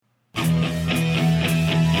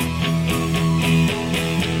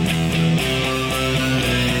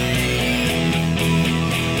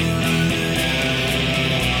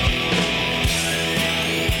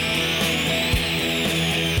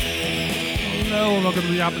Hello, and welcome to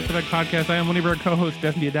the Opposite Effect Podcast. I am one of your co-hosts,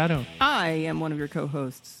 Steph Diodato. I am one of your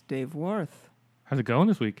co-hosts, Dave Worth. How's it going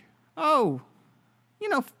this week? Oh,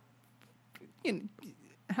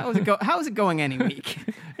 how is it going any week?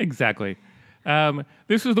 Exactly.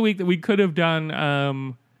 This was the week that we could have done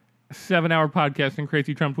 7-hour podcast and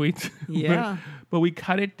crazy Trump tweets. Yeah. but we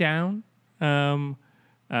cut it down.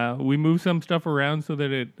 We moved some stuff around so that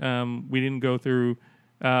we didn't go through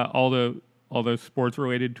all those sports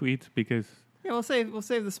related tweets because Yeah, we'll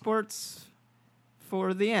save the sports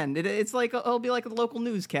for the end. It'll be like a local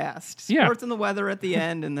newscast. Sports and the weather at the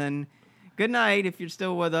end, and then good night if you're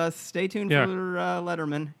still with us. Stay tuned for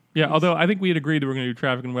Letterman. Yeah, although I think we had agreed that we're going to do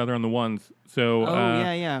traffic and weather on the ones.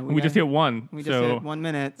 So we just hit one. We just hit 1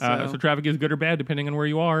 minute. So traffic is good or bad depending on where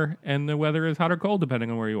you are, and the weather is hot or cold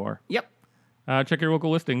depending on where you are. Yep. Check your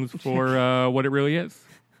local listings for what it really is.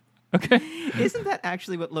 Okay. Isn't that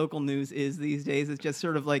actually what local news is these days? It's just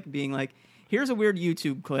sort of like being like, here's a weird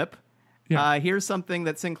YouTube clip. Yeah. Here's something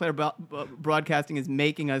that Sinclair Broadcasting is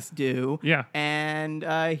making us do. Yeah. And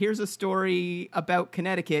here's a story about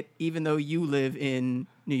Connecticut, even though you live in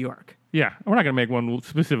New York. Yeah. We're not going to make one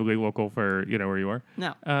specifically local for, where you are.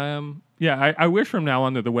 No. I wish from now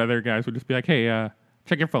on that the weather guys would just be like, hey,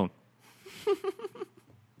 check your phone.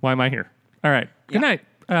 Why am I here? All right. Good night.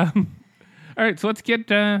 All right. So let's get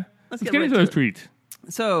into those tweets.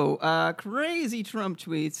 So, crazy Trump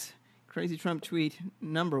tweets. Crazy Trump tweet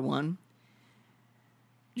number 1.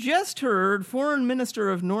 Just heard Foreign Minister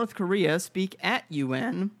of North Korea speak at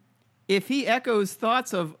UN. If he echoes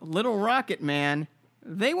thoughts of Little Rocket Man,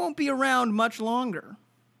 they won't be around much longer.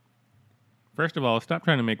 First of all, stop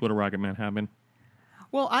trying to make Little Rocket Man happen.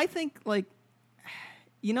 Well, I think, the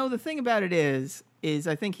thing about it is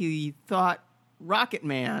I think he thought Rocket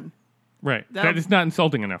Man. Right. That is not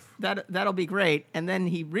insulting enough. That'll be great. And then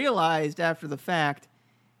he realized after the fact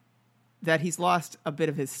that he's lost a bit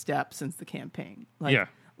of his step since the campaign.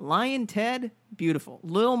 Lion Ted, beautiful.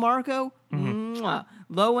 Lil Marco, mwah.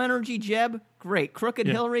 Low energy Jeb, great. Crooked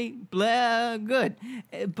Hillary, blah, good.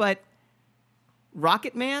 But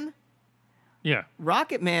Rocket Man? Yeah.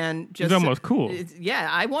 Rocket Man just... It's almost cool.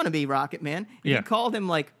 I want to be Rocket Man. If you called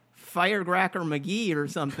him Firecracker McGee or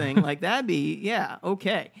something, that'd be,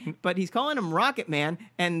 okay. But he's calling him Rocket Man,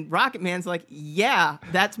 and Rocket Man's like,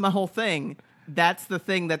 that's my whole thing. That's the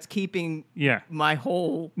thing that's keeping my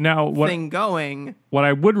whole thing going. What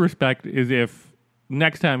I would respect is if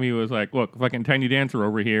next time he was like, look, fucking Tiny Dancer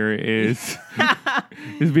over here is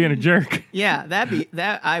being a jerk. Yeah,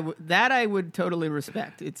 that I would totally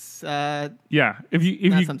respect. It's if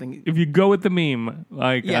you go with the meme,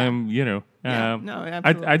 no,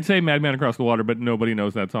 absolutely. I'd say Madman Across the Water, but nobody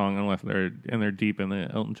knows that song unless they're deep in the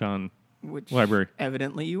Elton John library.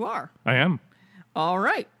 Evidently you are. I am. All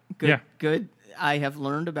right. Good. I have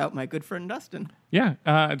learned about my good friend Dustin. Yeah,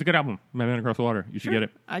 it's a good album, Madman Across the Water. You should get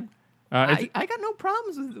it. I got no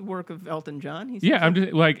problems with the work of Elton John. I'm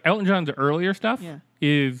just Elton John's earlier stuff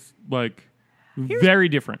is very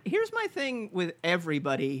different. Here's my thing with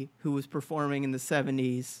everybody who was performing in the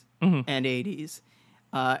 70s and 80s.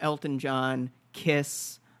 Elton John,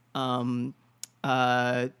 Kiss, who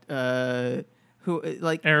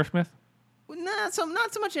Aerosmith? Not so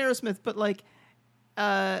much Aerosmith, but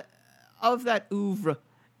of that oeuvre.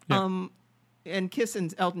 And Kiss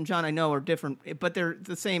and Elton John, I know, are different, but they're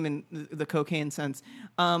the same in the cocaine sense.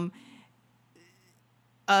 And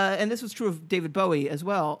this was true of David Bowie as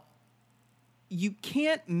well. You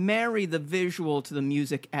can't marry the visual to the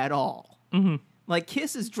music at all. Mm-hmm.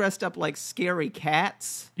 Kiss is dressed up like scary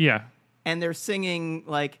cats. Yeah. And they're singing,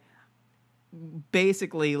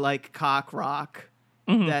 basically like cock rock.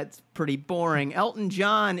 Mm-hmm. That's pretty boring. Elton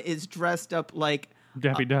John is dressed up like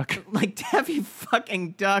Daffy Duck. Like Daffy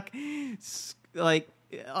fucking Duck, in an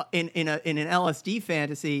LSD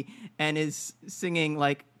fantasy, and is singing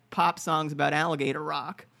pop songs about alligator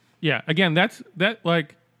rock. Yeah, again, I'm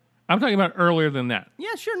talking about earlier than that.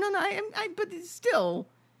 Yeah, sure, no, but still,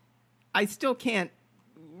 I still can't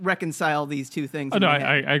reconcile these two things. Oh no,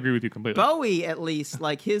 I agree with you completely. Bowie, at least,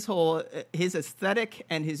 his aesthetic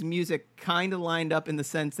and his music kind of lined up in the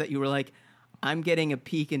sense that you were like, I'm getting a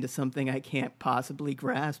peek into something I can't possibly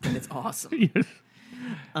grasp, and it's awesome. Yes.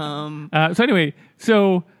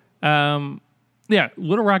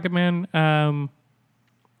 Little Rocket Man,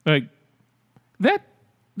 that's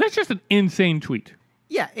just an insane tweet.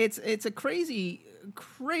 Yeah, it's a crazy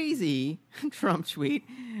Trump tweet.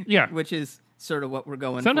 Yeah, which is sort of what we're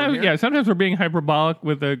going sometimes, for here. Yeah, sometimes we're being hyperbolic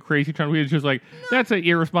with a crazy Trump tweet. It's just that's an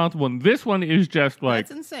irresponsible one. This one is just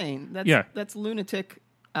that's insane. That's lunatic.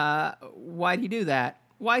 Why'd he do that?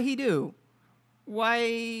 Why you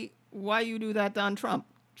do that, Don Trump?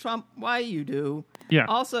 Trump, why you do? Yeah.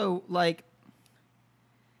 Also, like,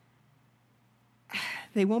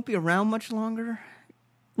 they won't be around much longer.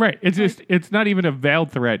 Right. It's just, it's not even a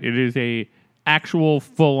veiled threat. It is a actual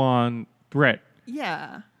full-on threat.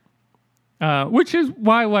 Yeah. Which is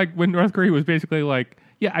why, like, when North Korea was basically like,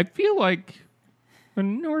 yeah, I feel like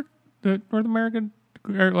when North America,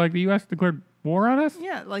 or like the U.S. declared war on us.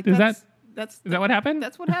 Yeah, like is that what happened?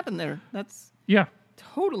 That's what happened there. That's yeah,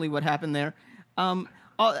 totally what happened there.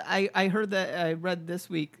 I heard that I read this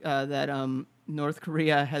week that North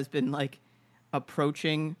Korea has been like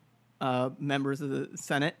approaching members of the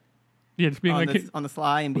Senate. Yeah, just being on the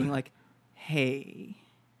sly and being like, "Hey,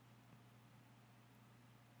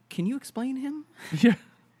 can you explain him? Yeah,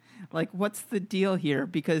 like what's the deal here?"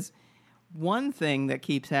 Because one thing that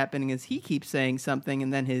keeps happening is he keeps saying something,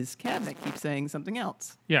 and then his cabinet keeps saying something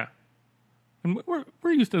else. Yeah, and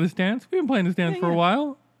we're used to this dance. We've been playing this dance for a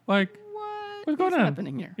while. Like, what's going on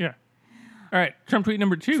happening here? Yeah. All right, Trump tweet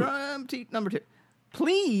number 2. Trump tweet number 2.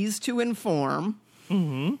 Pleased to inform.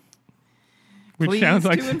 Mm-hmm. Which sounds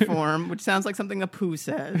like something the Pooh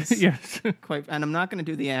says. Yes. And I'm not going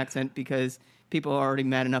to do the accent because people are already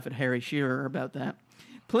mad enough at Harry Shearer about that.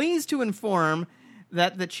 Pleased to inform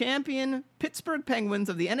that the champion Pittsburgh Penguins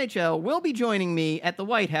of the NHL will be joining me at the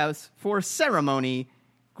White House for ceremony.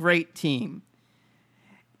 Great team.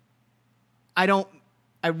 I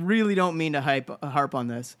really don't mean to harp on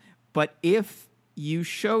this, but if you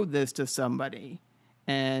showed this to somebody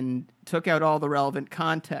and took out all the relevant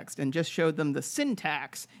context and just showed them the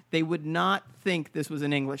syntax, they would not think this was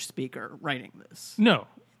an English speaker writing this. No.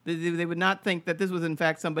 They would not think that this was, in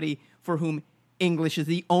fact, somebody for whom English is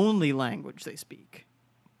the only language they speak.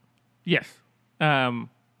 Yes. Yeah,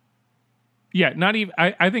 not even...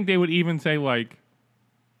 I think they would even say, like...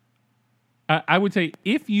 I would say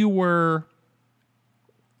if you were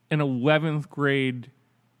in 11th grade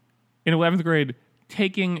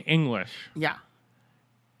taking English... Yeah.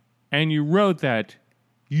 And you wrote that,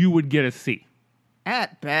 you would get a C.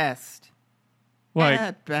 At best. Like,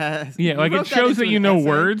 at best. Yeah, like it shows that you know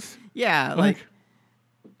words. Yeah, like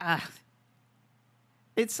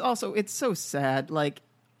it's so sad. Like,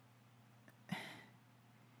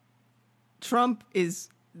 Trump is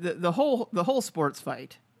the whole sports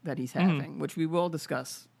fight that he's having, which we will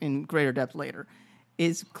discuss in greater depth later,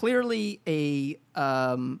 is clearly a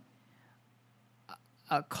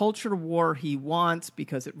culture war he wants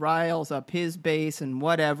because it riles up his base and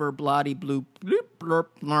whatever, bloody bloop, bloop, blurp,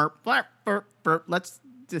 blurp, blurp, blurp, blurp. Let's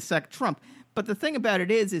dissect Trump. But the thing about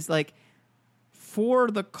it is like,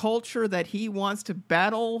 for the culture that he wants to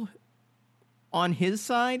battle on his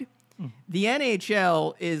side, the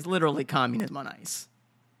NHL is literally communism on ice.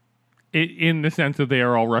 In the sense that they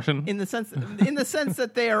are all Russian? In the sense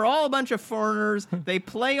that they are all a bunch of foreigners. They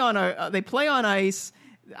play on ice.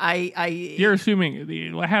 You're assuming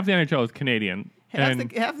half the NHL is Canadian. Half the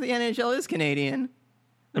NHL is Canadian.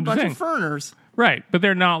 They're a bunch of foreigners. Right, but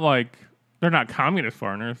they're not communist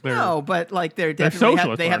foreigners. No, but like they're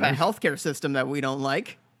definitely have a healthcare system that we don't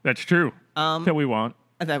like. That's true. That we want.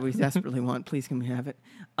 That we desperately want. Please can we have it?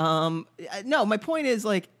 No, my point is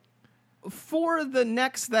like, for the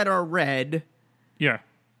necks that are red, yeah,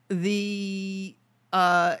 the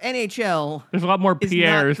NHL. There's a lot more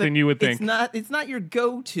Pierres than you would think. It's not your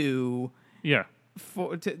go-to. Yeah.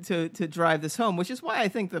 To drive this home, which is why I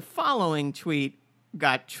think the following tweet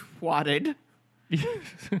got twatted.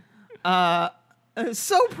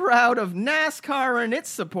 So proud of NASCAR and its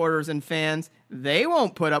supporters and fans. They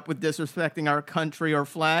won't put up with disrespecting our country or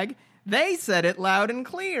flag. They said it loud and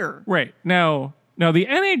clear. Right. Now the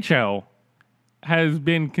NHL has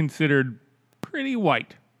been considered pretty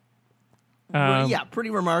white. Yeah, pretty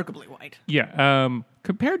remarkably white. Yeah.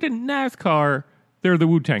 Compared to NASCAR, they're the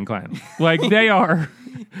Wu-Tang Clan. Like, they are...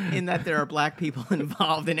 In that there are black people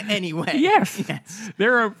involved in any way. Yes.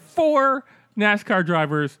 There are 4 NASCAR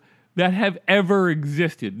drivers that have ever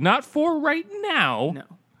existed. Not 4 right now.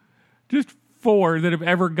 No. Just 4 that have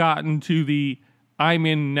ever gotten to the I'm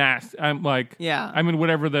in I'm in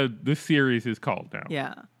whatever the series is called now.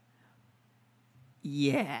 Yeah.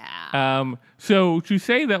 Yeah. So to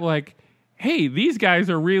say that, like, hey, these guys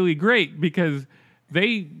are really great because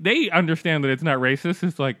they understand that it's not racist.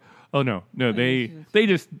 It's like, oh no, they're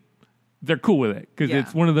cool with it because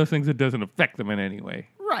it's one of those things that doesn't affect them in any way.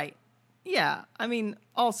 Right. Yeah. I mean,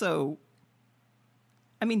 also,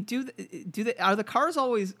 are the cars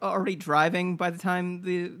always already driving by the time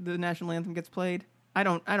the national anthem gets played? I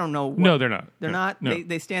don't know. No, they're not. They're not. No.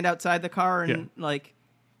 They stand outside the car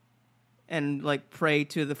and pray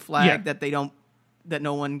to the flag that they don't that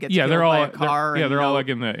no one gets killed by a car. They're all like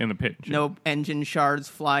in the pit. No engine shards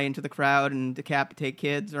fly into the crowd and decapitate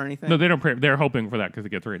kids or anything. No, they don't. They're hoping for that because it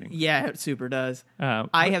gets ratings. Yeah, it super does.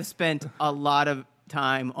 I have spent a lot of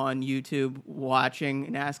time on YouTube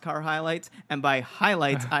watching NASCAR highlights, and by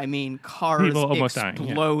highlights I mean cars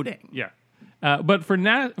exploding. Dying, yeah. But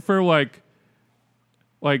for like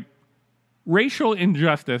racial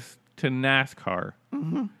injustice to NASCAR,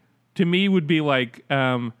 to me would be like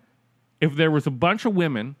if there was a bunch of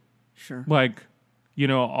women, sure, like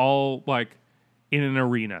all like in an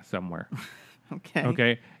arena somewhere,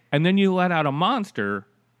 okay, and then you let out a monster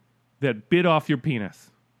that bit off your penis.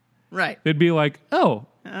 Right. They'd be like, oh.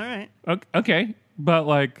 All right. Okay. But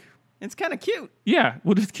like. It's kind of cute. Yeah.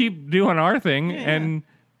 We'll just keep doing our thing and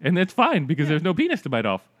it's fine because there's no penis to bite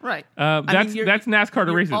off. Right. That's NASCAR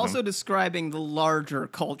to racism. You're also describing the larger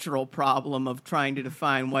cultural problem of trying to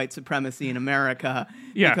define white supremacy in America.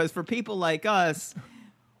 Yeah. Because for people like us,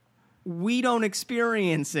 we don't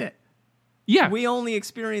experience it. Yeah. We only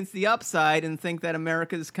experience the upside and think that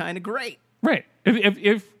America is kind of great. Right.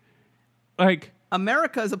 If like.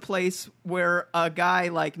 America is a place where a guy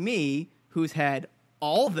like me, who's had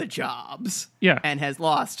all the jobs and has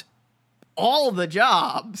lost all the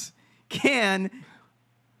jobs, can,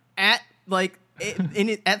 at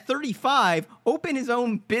 35, open his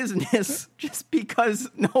own business just because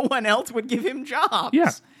no one else would give him jobs.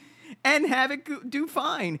 Yeah. And have it do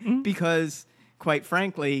fine because, quite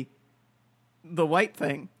frankly, the white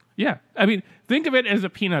thing. Yeah. I mean, think of it as a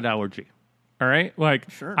peanut allergy. All right? Like,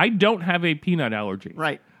 sure. I don't have a peanut allergy.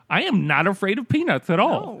 Right. I am not afraid of peanuts at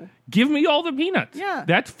all. No. Give me all the peanuts. Yeah.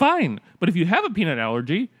 That's fine. But if you have a peanut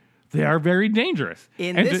allergy, they are very dangerous.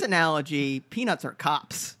 In this analogy, peanuts are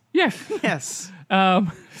cops. Yes. Yes.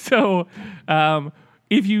 So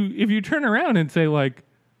if you turn around and say, like,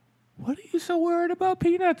 what are you so worried about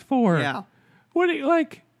peanuts for? Yeah. What are you,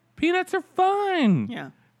 like, peanuts are fine.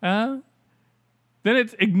 Yeah. Then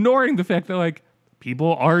it's ignoring the fact that, like,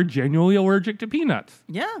 people are genuinely allergic to peanuts.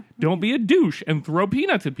 Yeah. Don't be a douche and throw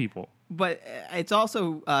peanuts at people. But it's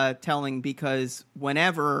also telling because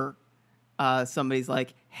whenever somebody's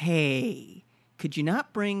like, hey, could you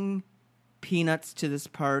not bring peanuts to this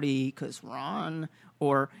party because Ron?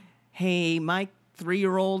 Or, hey, my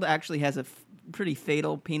 3-year-old actually has a pretty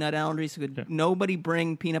fatal peanut allergy, so could nobody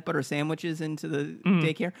bring peanut butter sandwiches into the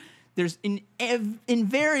daycare? There's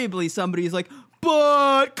invariably somebody who's like,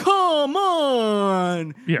 but come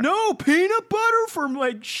on, no peanut butter from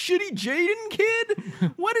like shitty Jaden kid?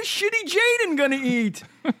 What is shitty Jaden gonna eat?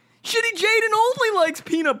 Shitty Jaden only likes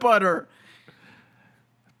peanut butter.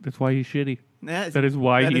 That's why he's shitty. That is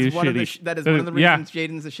why he is shitty. That is one of the reasons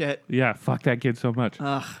Jaden's a shit. Yeah, fuck that kid so much.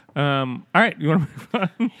 Ugh. All right, you want to move on?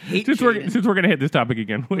 Since we're gonna hit this topic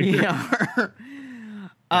again. Yeah.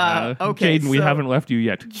 Okay, Jaden, we haven't left you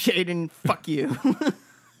yet. Jaden, fuck you.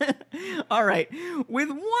 All right. With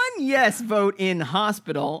one yes vote in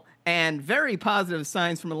hospital and very positive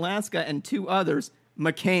signs from Alaska and 2 others,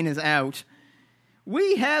 McCain is out.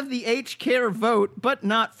 We have the H-Care vote, but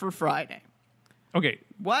not for Friday. Okay.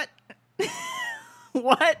 What?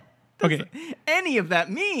 What does okay. any of that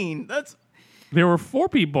mean? There were 4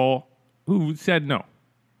 people who said no,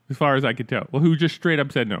 as far as I could tell. Well, who just straight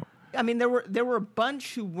up said no. I mean, there were a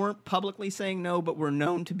bunch who weren't publicly saying no, but were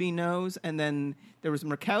known to be no's, and then there was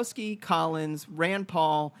Murkowski, Collins, Rand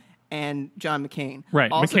Paul, and John McCain. Right,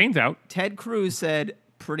 also, McCain's out. Ted Cruz said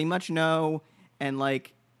pretty much no, and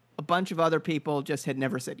like a bunch of other people just had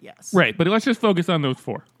never said yes. Right, but let's just focus on those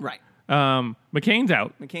 4. Right. McCain's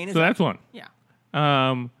out. McCain is so out. That's one. Yeah.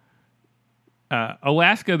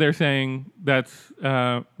 Alaska, they're saying that's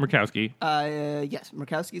Murkowski. Yes,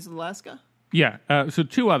 Murkowski's Alaska. Yeah, so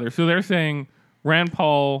 2 others. So they're saying Rand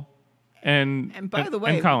Paul and by the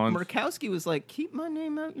way, Collins. Murkowski was like, keep my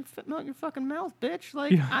name out your fucking mouth, bitch.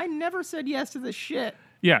 Like, I never said yes to this shit.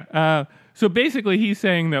 Yeah, so basically he's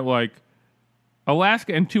saying that, like,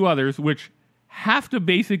 Alaska and 2 others, which have to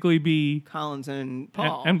basically be... Collins and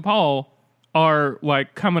Paul. And Paul are,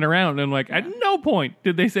 like, coming around. And, like, at no point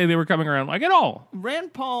did they say they were coming around, like, at all.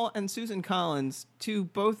 Rand Paul and Susan Collins, to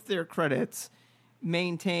both their credits,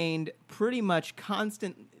 maintained pretty much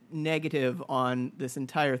constant negative on this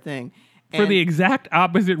entire thing. For the exact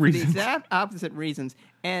opposite reasons. The exact opposite reasons.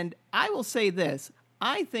 And I will say this.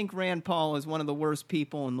 I think Rand Paul is one of the worst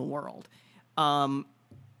people in the world. On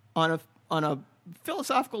a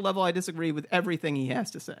philosophical level, I disagree with everything he has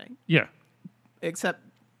to say. Yeah. Except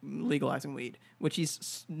legalizing weed, which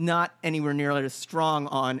he's not anywhere near as strong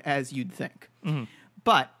on as you'd think. Mm-hmm.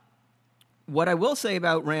 But what I will say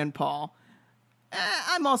about Rand Paul...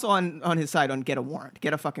 I'm also on his side on get a warrant.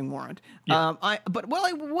 Get a fucking warrant. Yeah.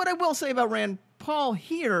 What I will say about Rand Paul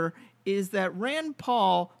here is that Rand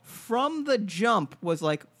Paul, from the jump, was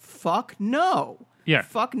like, fuck no. Yeah.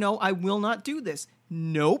 Fuck no, I will not do this.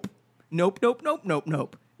 Nope. Nope, nope, nope, nope,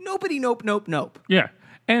 nope. Nobody, nope, nope, nope. Yeah.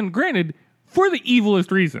 And granted, for the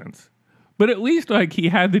evilest reasons. But at least, like, he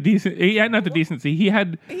had the decency. He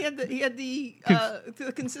had the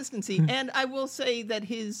consistency. And I will say that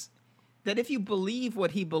that if you believe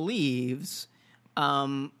what he believes,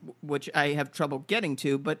 which I have trouble getting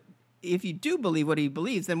to, but if you do believe what he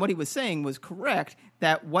believes, then what he was saying was correct,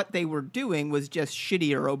 that what they were doing was just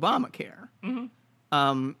shittier Obamacare.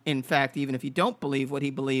 Mm-hmm. In fact, even if you don't believe what he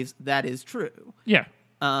believes, that is true. Yeah.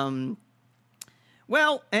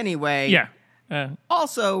 Well, anyway. Yeah.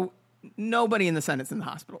 Also, nobody in the Senate's in the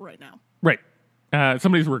hospital right now. Right.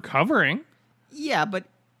 Somebody's recovering. Yeah, but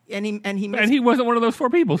and he missed, and he wasn't one of those 4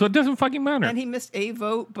 people, so it doesn't fucking matter. And he missed a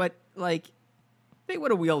vote, but like they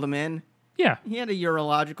would have wheeled him in. Yeah. He had a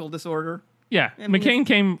urological disorder. Yeah. I mean, McCain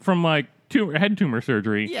came from like head tumor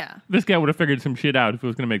surgery. Yeah. This guy would have figured some shit out if it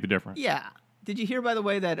was going to make the difference. Yeah. Did you hear, by the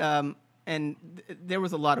way, that there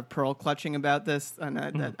was a lot of pearl clutching about this, and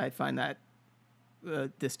that I find that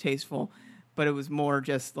distasteful, but it was more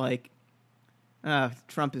just like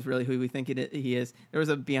Trump is really who we think he is. There was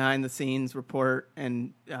a behind-the-scenes report,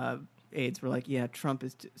 and aides were like, yeah, Trump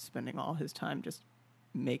is spending all his time just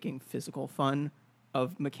making physical fun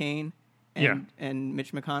of McCain and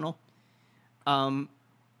Mitch McConnell,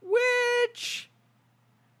 which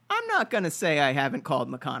I'm not going to say I haven't called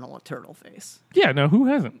McConnell a turtle face. Yeah, no, who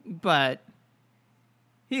hasn't? But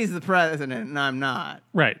he's the president, and I'm not.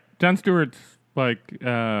 Right. Jon Stewart's like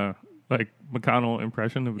McConnell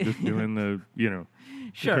impression of just doing the,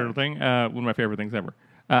 sure. turtle thing. One of my favorite things ever.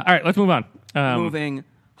 All right, let's move on. Moving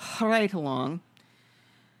right along.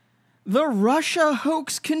 The Russia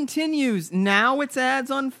hoax continues. Now it's ads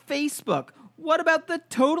on Facebook. What about the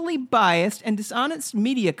totally biased and dishonest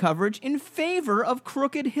media coverage in favor of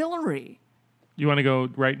crooked Hillary? You want to go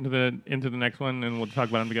right into the next one, and we'll talk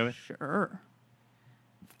about them together? Sure.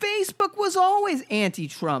 Facebook was always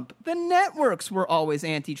anti-Trump. The networks were always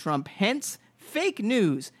anti-Trump. Hence, fake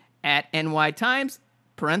news. At NY Times,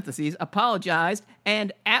 parentheses, apologized,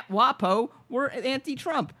 and at WAPO were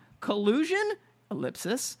anti-Trump. Collusion,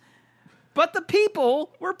 ellipsis. But the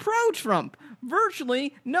people were pro-Trump.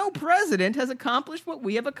 Virtually no president has accomplished what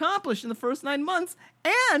we have accomplished in the first 9 months,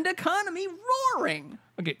 and economy roaring.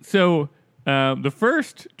 Okay, so the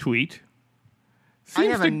first tweet I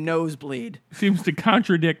have a nosebleed. Seems to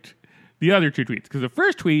contradict the other 2 tweets, because the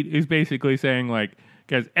first tweet is basically saying, like,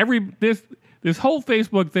 guys, this whole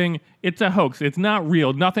Facebook thing, it's a hoax. It's not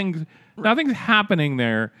real. Nothing's happening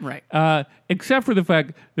there, right? Except for the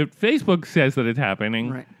fact that Facebook says that it's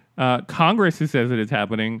happening. Right. Congress says that it's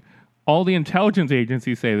happening. All the intelligence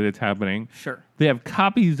agencies say that it's happening. Sure. They have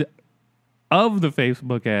copies of the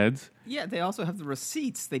Facebook ads. Yeah, they also have the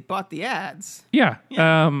receipts. They bought the ads. Yeah.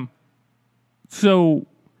 So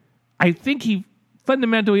I think he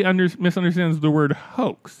fundamentally misunderstands the word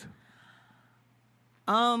hoax.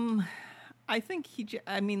 I think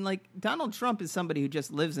like Donald Trump is somebody who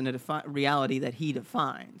just lives in a reality that he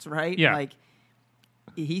defines, right? Yeah. Like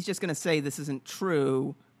he's just going to say this isn't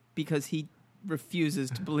true because he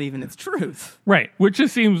refuses to believe in its truth. Right, which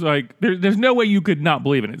just seems like there's no way you could not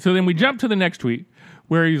believe in it. So then we jump to the next tweet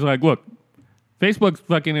where he's like, look, Facebook's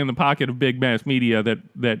fucking in the pocket of big mass media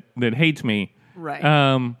that hates me. Right.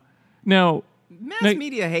 Now, mass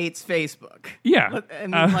media hates Facebook. Yeah. I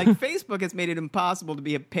mean, Facebook has made it impossible to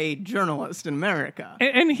be a paid journalist in America.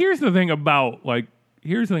 And here's the thing about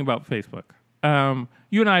Facebook.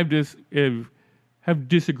 You and I have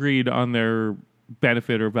disagreed on their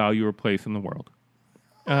benefit or value or place in the world.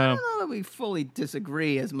 I don't know that we fully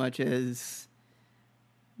disagree as much as.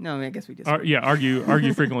 No, I guess we disagree.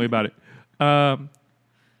 Argue frequently about it.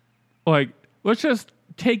 Let's just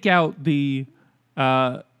take out the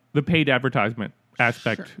paid advertisement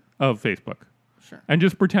aspect of Facebook, and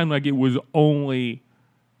just pretend like it was only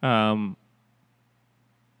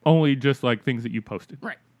just like things that you posted.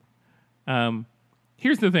 Right.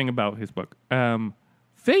 Here's the thing about Facebook.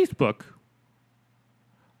 Facebook,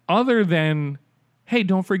 other than, hey,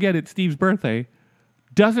 don't forget it's Steve's birthday,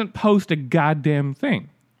 doesn't post a goddamn thing.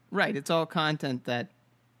 Right. It's all content that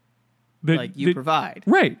you provide.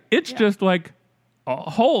 Right. It's just like a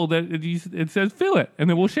hole that it says fill it, and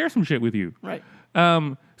then we'll share some shit with you. Right.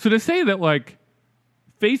 So to say that like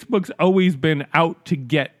Facebook's always been out to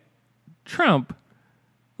get Trump,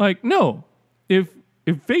 like, no. If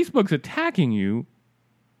Facebook's attacking you,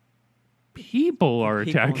 people are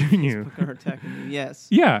attacking you. People are attacking you, yes.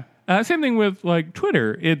 Yeah. Same thing with like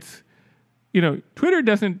Twitter. It's, Twitter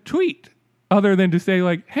doesn't tweet other than to say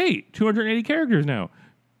like, hey, 280 characters now.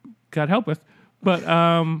 God help us. But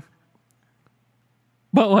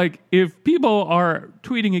like, if people are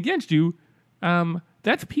tweeting against you,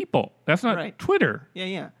 that's people. That's not Twitter.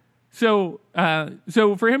 Yeah. So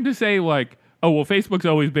for him to say like, oh well, Facebook's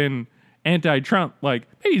always been anti-Trump, like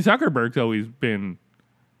maybe Zuckerberg's always been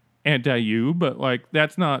anti-you, but like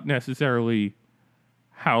that's not necessarily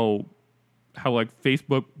how like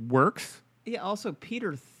Facebook works. Yeah. Also,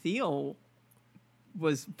 Peter Thiel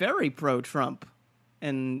was very pro-Trump,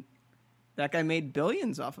 and that guy made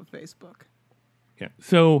billions off of Facebook. Yeah.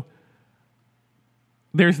 So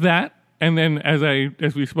there's that. And then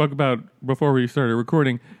as we spoke about before we started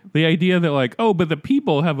recording, the idea that like, oh, but the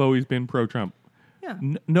people have always been pro-Trump. Yeah.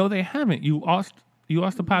 No, they haven't. You lost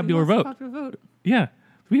the popular vote. Yeah.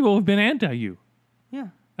 The people have been anti-you. Yeah.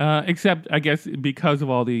 Except, I guess, because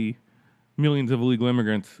of all the millions of illegal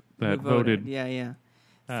immigrants that voted. Yeah.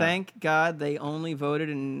 Thank God they only voted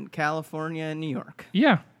in California and New York.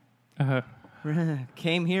 Yeah.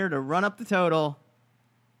 Came here to run up the total,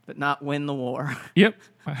 but not win the war. Yep.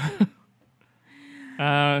 It's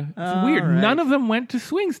weird. Right. None of them went to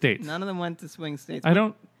swing states. I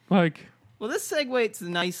don't like... Well, this segues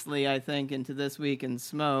nicely, I think, into This Week in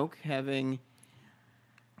Smoke, having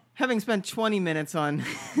spent 20 minutes on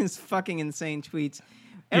his fucking insane tweets.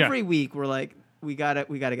 Every week we're like, we gotta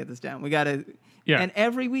get this down. And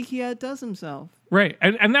every week he outdoes himself. Right.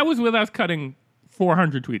 And that was with us cutting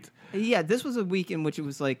 400 tweets. Yeah, this was a week in which it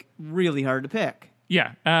was like really hard to pick.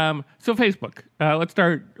 Yeah. So Facebook. Let's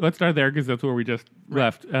start there because that's where we just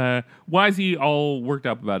left. Why is he all worked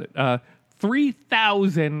up about it?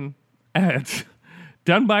 3,000 ads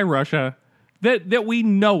done by Russia that we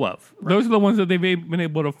know of. Right. Those are the ones that they've been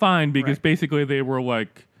able to find because basically they were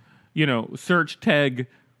like, search tag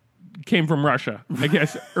came from Russia, I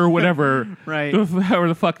guess, or whatever. Right. However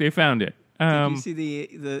the fuck they found it. Did you see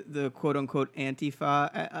the quote unquote Antifa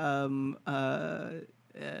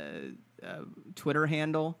Twitter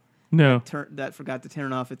handle? No. That forgot to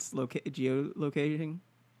turn off its geolocating.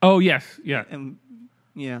 Oh yes, yeah. And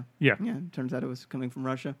yeah. Turns out it was coming from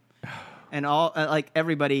Russia, and all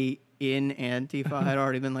everybody in Antifa had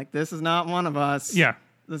already been like, "This is not one of us." Yeah.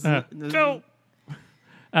 So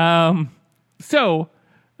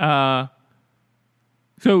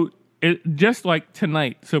it just like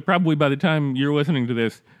tonight. So probably by the time you're listening to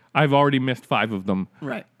this, I've already missed 5 of them.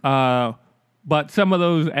 Right. But some of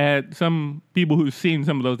those some people who've seen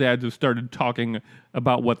some of those ads have started talking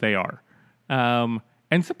about what they are.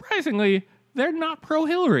 And surprisingly, they're not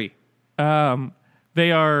pro-Hillary.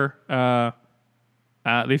 They are,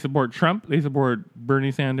 they support Trump, they support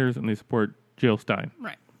Bernie Sanders, and they support Jill Stein.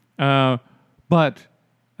 Right. But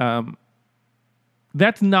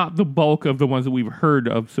that's not the bulk of the ones that we've heard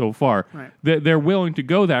of so far. Right. They're willing to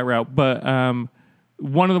go that route, but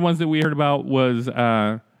one of the ones that we heard about was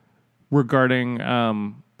regarding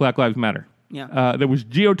Black Lives Matter. Yeah. That was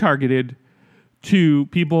geo-targeted to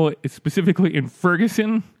people specifically in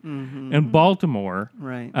Ferguson and Baltimore.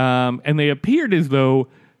 Right. And they appeared as though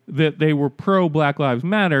that they were pro-Black Lives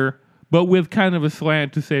Matter, but with kind of a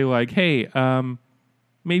slant to say like, hey,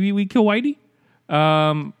 maybe we kill Whitey?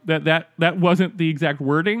 That wasn't the exact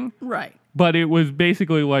wording. Right. But it was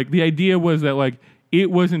basically like, the idea was that like,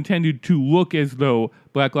 it was intended to look as though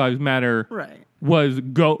Black Lives Matter was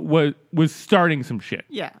starting some shit.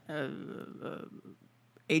 Yeah.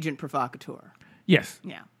 Agent provocateur. Yes.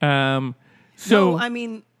 Yeah. So I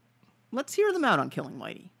mean, let's hear them out on killing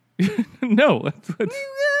Whitey.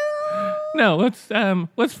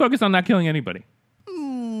 Let's focus on not killing anybody.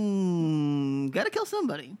 Gotta kill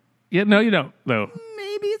somebody. Yeah, no, you don't, though.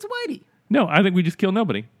 Maybe it's Whitey. No, I think we just kill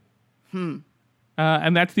nobody. And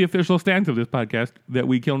that's the official stance of this podcast, that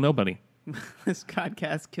we kill nobody. This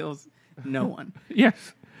podcast kills no one.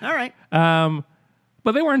 Yes. All right.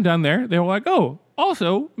 But they weren't done there. They were like, oh,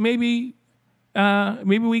 also, maybe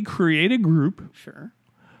we create a group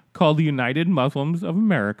called the United Muslims of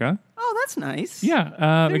America. Oh, that's nice.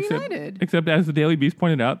 Yeah. They're united. Except, as the Daily Beast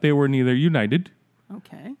pointed out, they were neither united,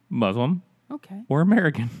 Muslim, or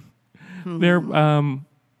American.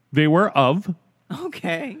 They were of.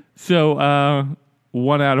 Okay. So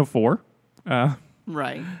 1 out of 4.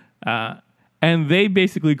 Right. And they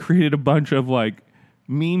basically created a bunch of like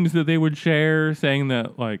memes that they would share saying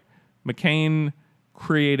that like McCain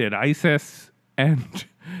created ISIS and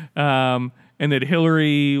that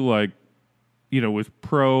Hillary was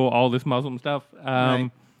pro all this Muslim stuff.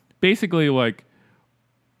 Basically like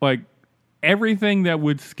everything that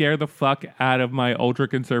would scare the fuck out of my ultra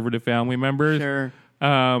conservative family members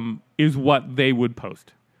is what they would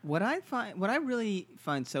post. What I really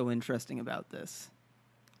find so interesting about this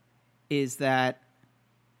is that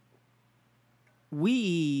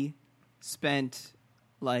we spent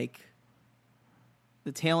like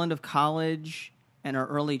the tail end of college and our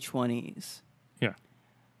early 20s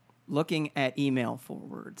looking at email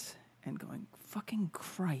forwards and going, fucking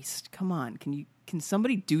Christ, come on. Can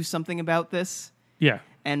somebody do something about this? Yeah.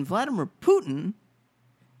 And Vladimir Putin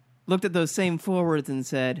looked at those same forwards and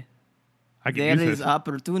said, there is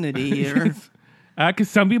opportunity here. Because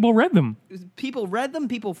some people read them. People read them,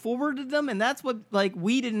 people forwarded them, and that's what like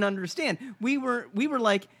we didn't understand. We were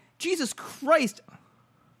like, Jesus Christ,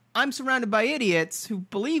 I'm surrounded by idiots who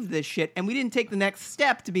believe this shit, and we didn't take the next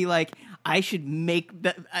step to be like, I should make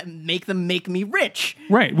them make me rich.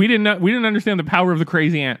 Right. We didn't understand the power of the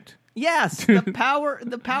crazy ant. Yes, the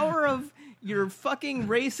power of your fucking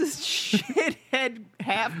racist shithead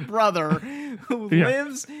half brother who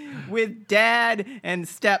lives with dad and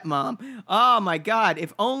stepmom. Oh my God!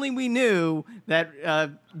 If only we knew that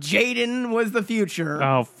Jaden was the future.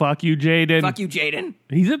 Oh, fuck you, Jaden! Fuck you, Jaden!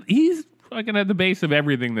 He's fucking at the base of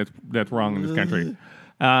everything that's wrong in this country.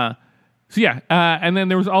 And then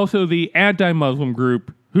there was also the anti-Muslim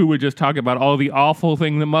group who would just talk about all the awful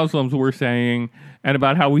things the Muslims were saying and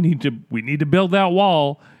about how we need to build that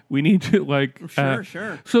wall. We need to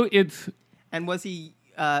sure. So it's was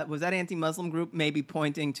that anti-Muslim group maybe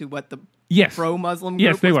pointing to what the yes pro-Muslim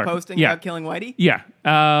group was posting about killing Whitey? Yeah.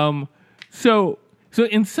 So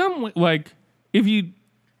in some way, like if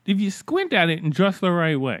you squint at it in just the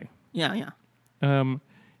right way,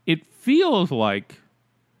 it feels like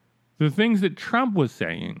the things that Trump was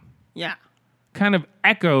saying, kind of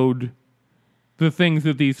echoed the things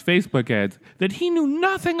that these Facebook ads that he knew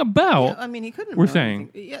nothing about. I mean, he couldn't. We're saying.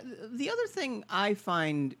 Yeah, the other thing I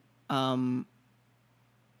find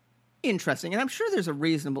interesting, and I'm sure there's a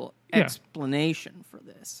reasonable explanation for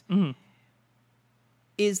this,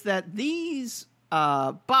 is that these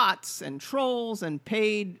bots and trolls and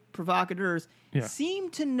paid provocateurs seem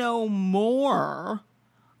to know more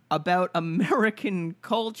about American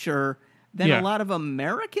culture than a lot of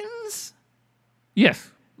Americans.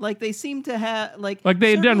 Yes. Like they seem to have like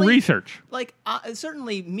they had done research. Like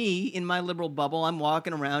certainly me in my liberal bubble, I'm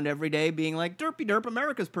walking around every day being like derpy derp,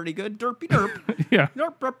 America's pretty good, derpy derp, derp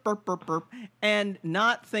derp derp derp derp, and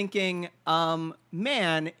not thinking,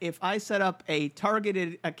 man, if I set up a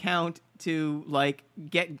targeted account to like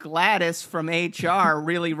get Gladys from HR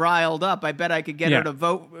really riled up, I bet I could get her to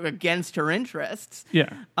vote against her interests.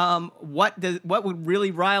 Yeah. What would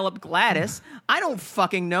really rile up Gladys? I don't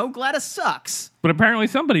fucking know. Gladys sucks. But apparently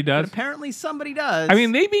somebody does. I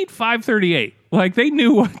mean, they beat 538. Like they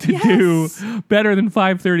knew what to do better than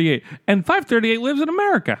 538. And 538 lives in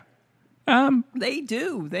America. They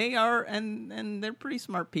do. They are, and they're pretty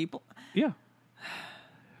smart people. Yeah.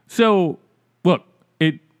 So, look,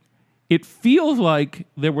 it feels like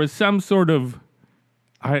there was some sort of,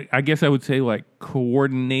 I guess I would say, like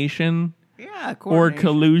coordination or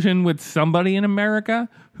collusion with somebody in America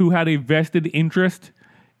who had a vested interest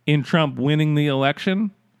in Trump winning the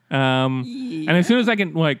election. And as soon as I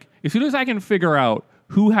can figure out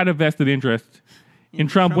who had a vested interest in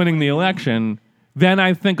Trump winning the election, then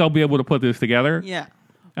I think I'll be able to put this together. Yeah.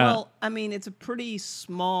 Well, I mean, it's a pretty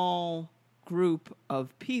small group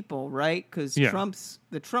of people, right? Because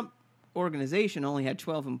the Trump organization only had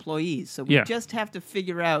 12 employees, so we just have to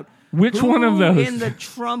figure out which one of those in the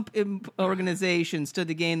Trump organization stood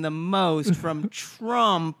to gain the most from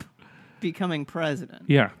Trump becoming president.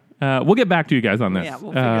 Yeah, we'll get back to you guys on this. Yeah,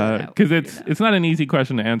 we'll figure it out. Because it's not an easy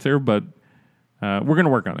question to answer, but we're going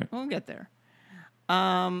to work on it. We'll get there.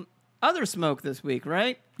 Other smoke this week,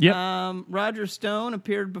 right? Yep. Roger Stone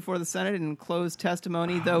appeared before the Senate in closed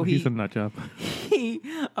testimony, though he's a nut job. He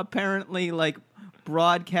apparently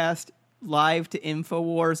broadcast live to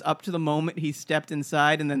InfoWars up to the moment he stepped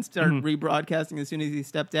inside and then started rebroadcasting as soon as he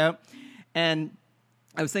stepped out. And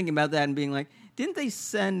I was thinking about that and being like, didn't they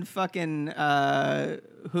send fucking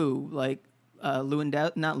who? Like not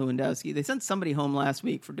Lewandowski. They sent somebody home last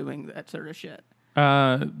week for doing that sort of shit.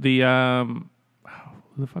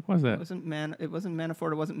 Who the fuck was that? It wasn't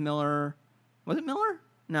Manafort. It wasn't Miller. Was it Miller?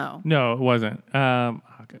 No, it wasn't.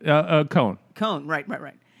 Cohen. Cohen. Right.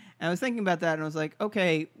 And I was thinking about that, and I was like,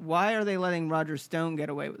 okay, why are they letting Roger Stone get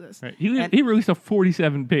away with this? Right. He released a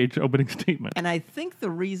 47-page opening statement. And I think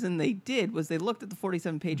the reason they did was they looked at the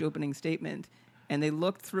 47-page opening statement, and they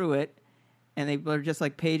looked through it, and they were just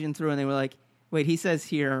paging through, and they were like, wait, he says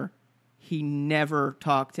here he never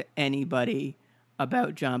talked to anybody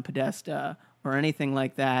about John Podesta or anything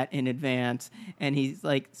like that in advance. And he's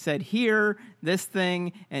said here, this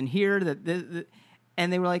thing, and here, that,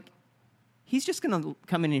 and they were like, he's just going to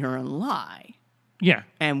come in here and lie. Yeah.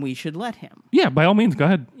 And we should let him. Yeah, by all means, go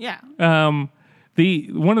ahead. Yeah.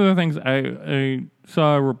 One of the things I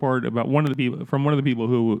saw a report about one of the people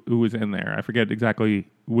who was in there. I forget exactly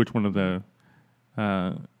which one of the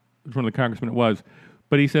congressmen it was,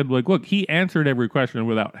 but he said, like, look, he answered every question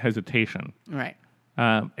without hesitation, Right.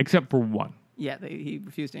 Except for one. Yeah, he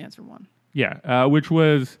refused to answer one. Yeah, which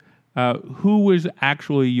was who was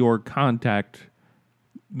actually your contact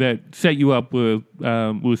that set you up with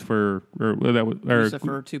Lucifer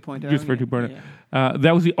Lucifer 2.0. Lucifer 2.0. Yeah.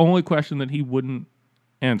 That was the only question that he wouldn't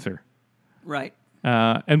answer. Right.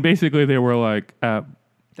 And basically they were like...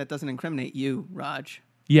 that doesn't incriminate you, Raj.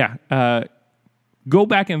 Yeah. Go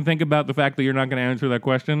back and think about the fact that you're not going to answer that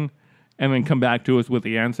question and then come back to us with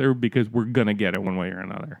the answer because we're going to get it one way or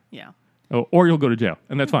another. Yeah. Oh, or you'll go to jail,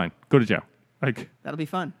 and that's fine. Go to jail. That'll be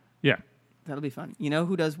fun. Yeah. That'll be fun. You know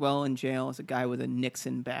who does well in jail is a guy with a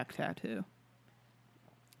Nixon back tattoo.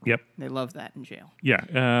 Yep. They love that in jail.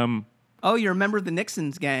 Yeah. Oh, you're a member of the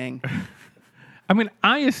Nixon's gang. I mean,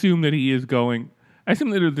 I assume that he is going... I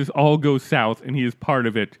assume that if this all goes south and he is part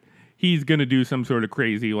of it, he's going to do some sort of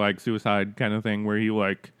crazy, suicide kind of thing where he,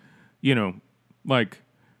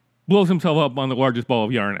 blows himself up on the largest ball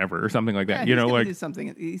of yarn ever or something like that. Yeah,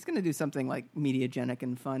 he's going to do something like mediagenic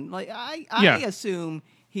and fun. I assume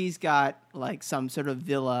he's got some sort of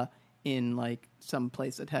villa in some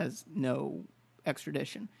place that has no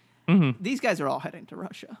extradition. Mm-hmm. These guys are all heading to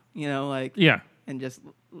Russia,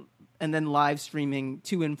 and then live streaming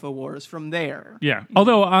to InfoWars from there. Yeah.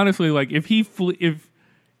 Although honestly,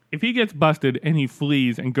 if he gets busted and he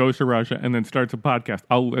flees and goes to Russia and then starts a podcast,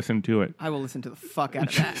 I'll listen to it. I will listen to the fuck out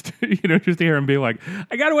of that. Just to hear him be like,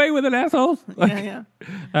 I got away with it, assholes. Yeah.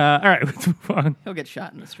 All right, let's move on. He'll get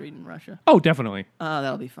shot in the street in Russia. Oh, definitely.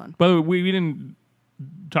 That'll be fun. But we didn't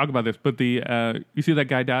talk about this, but you see that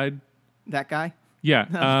guy died? That guy?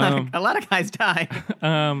 Yeah. A lot of guys died.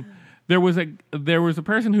 There was a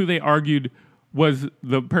person who they argued was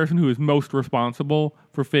the person who is most responsible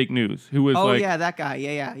for fake news. Who was that guy.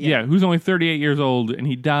 Yeah. Who's only 38 years old and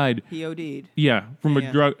he died. He OD'd. Yeah, from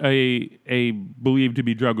a drug, a believed to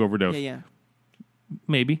be drug overdose. Yeah.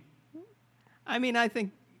 Maybe. I mean, I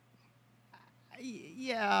think.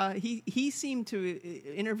 Yeah, he seemed to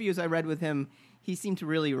interviews I read with him. He seemed to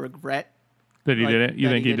really regret that he did it. You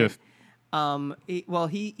think he just?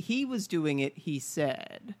 He was doing it. He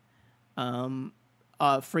said.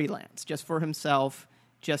 Freelance, just for himself,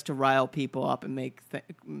 just to rile people up and make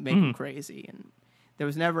them crazy. And there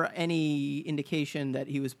was never any indication that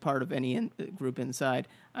he was part of any group inside.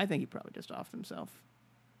 I think he probably just offed himself.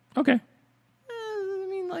 Okay. I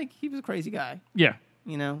mean, he was a crazy guy. Yeah.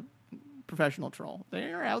 Professional troll.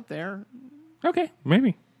 They're out there. Okay,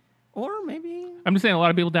 maybe. Or maybe... I'm just saying a lot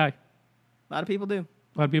of people die. A lot of people do.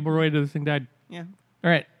 A lot of people related to this thing died. Yeah. All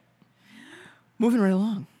right. Moving right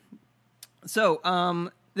along. So,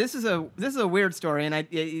 this is a weird story, and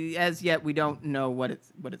as yet we don't know where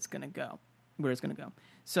it's going to go.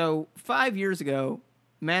 So 5 years ago,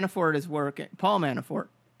 Manafort is working. Paul Manafort,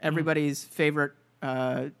 everybody's favorite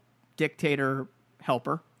dictator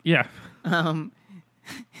helper. Yeah.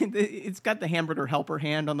 It's got the hamburger helper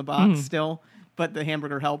hand on the box still, but the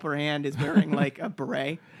hamburger helper hand is wearing a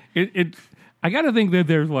beret. I got to think that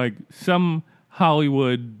there's some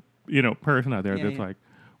Hollywood person out there that's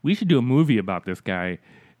we should do a movie about this guy,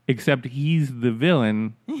 except he's the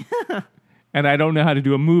villain, and I don't know how to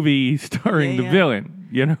do a movie starring the villain.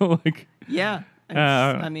 Yeah.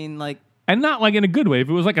 I mean, and not in a good way. If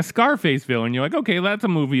it was a Scarface villain, you're okay, that's a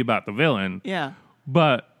movie about the villain. Yeah.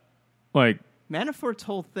 But Manafort's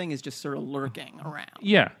whole thing is just sort of lurking around.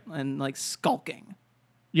 Yeah. And skulking.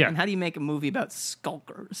 Yeah. And how do you make a movie about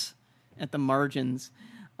skulkers at the margins?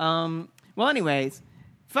 Anyways,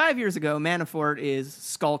 5 years ago, Manafort is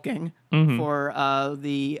skulking for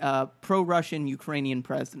the pro-Russian Ukrainian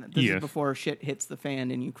president. This is before shit hits the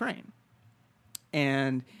fan in Ukraine,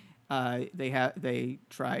 and they have their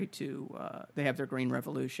Green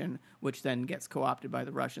Revolution, which then gets co-opted by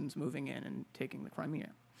the Russians moving in and taking the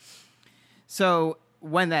Crimea. So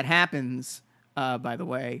when that happens, by the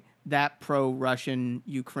way, that pro-Russian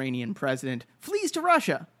Ukrainian president flees to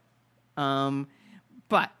Russia,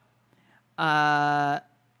 but.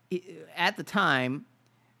 At the time,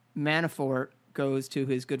 Manafort goes to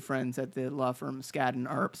his good friends at the law firm Skadden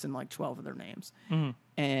Arps, and 12 of their names,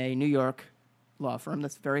 a New York law firm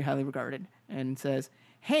that's very highly regarded, and says,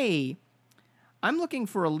 hey, I'm looking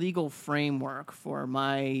for a legal framework for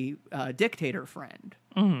my dictator friend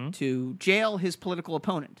to jail his political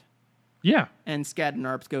opponent. Yeah. And Skadden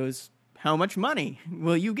Arps goes, how much money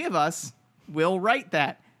will you give us? We'll write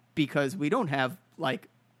that, because we don't have,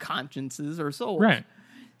 consciences or souls. Right.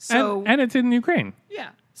 So and it's in Ukraine. Yeah.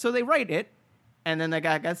 So they write it, and then the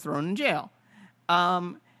guy got thrown in jail.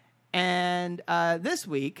 And this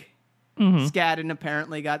week, Skadden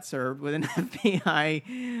apparently got served with an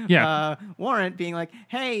FBI warrant being like,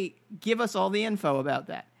 hey, give us all the info about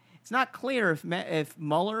that. It's not clear if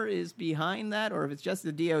Mueller is behind that or if it's just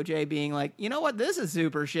the DOJ being like, you know what, this is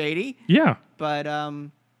super shady. Yeah. But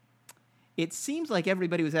it seems like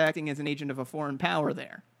everybody was acting as an agent of a foreign power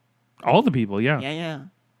there. All the people, yeah. Yeah.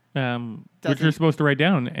 Which you're supposed to write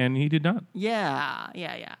down, and he did not. Yeah.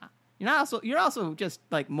 You're also just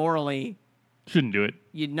like morally shouldn't do it.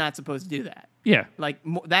 You're not supposed to do that. Yeah. Like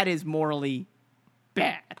that is morally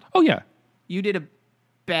bad. Oh yeah. You did a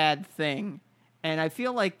bad thing. And I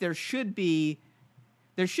feel like there should be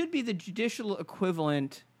the judicial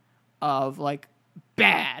equivalent of like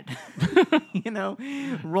bad,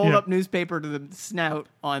 rolled up newspaper to the snout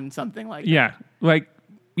on something like that. Yeah, like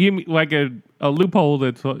a loophole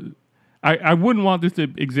that's. I wouldn't want this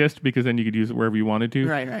to exist because then you could use it wherever you wanted to.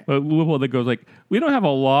 Right. But a loophole that goes like, we don't have a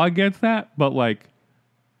law against that, but like,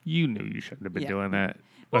 you knew you shouldn't have been doing that.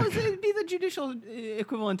 Well, it'd be the judicial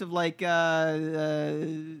equivalent of like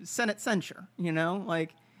Senate censure,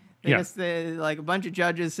 like I guess like a bunch of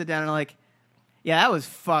judges sit down and are like, yeah, that was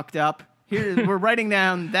fucked up. Here we're writing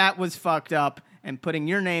down that was fucked up and putting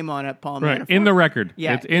your name on it, Paul Manafort. In the record.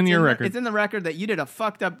 Yeah, it's in your record. It's in the record that you did a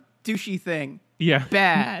fucked up douchey thing. Yeah,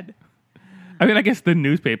 bad. I mean, I guess the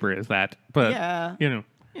newspaper is that, but yeah,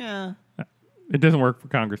 it doesn't work for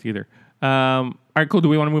Congress either. All right, cool. Do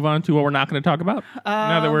we want to move on to what we're not going to talk about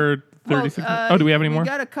now that we're 36? Do we have any more? We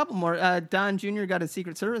got a couple more. Don Jr. got his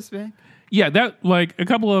Secret Service back. Yeah, that like a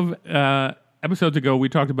couple of episodes ago, we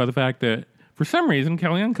talked about the fact that for some reason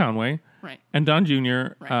Kellyanne Conway and Don Jr.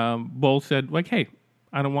 Both said like, "Hey,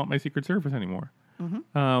 I don't want my Secret Service anymore.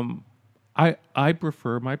 I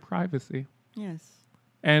prefer my privacy." Yes.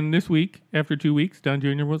 And this week, after 2 weeks, Don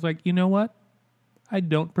Jr. was like, "You know what? I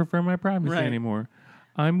don't prefer my privacy anymore.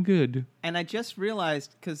 I'm good." And I just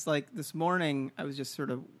realized, because like this morning, I was just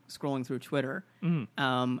sort of scrolling through Twitter, and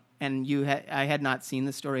I had not seen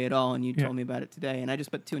the story at all, and you told me about it today, and I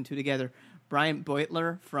just put two and two together. Brian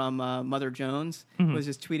Beutler from Mother Jones was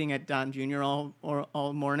just tweeting at Don Jr.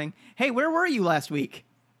 all morning. Hey, where were you last week?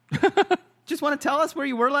 Just want to tell us where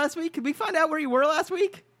you were last week? Could we find out where you were last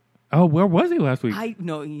week? Oh, where was he last week? I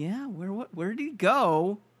know. Yeah, where did he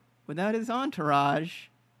go without his entourage? ...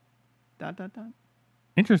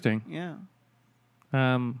 Interesting. Yeah.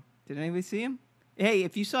 Did anybody see him? Hey,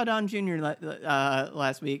 if you saw Don Jr.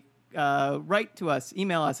 Last week, write to us.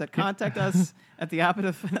 Email us at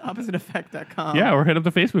contactus@theoppositeeffect.com. Yeah, or hit up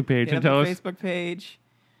the Facebook page and tell us. Facebook page.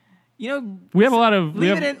 We have a lot of...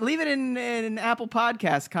 Leave it in an Apple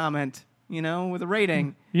Podcast comment, with a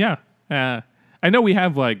rating. Yeah. I know we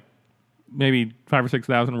have like maybe 5,000 or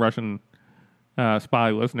 6,000 Russian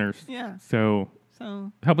spy listeners. Yeah. So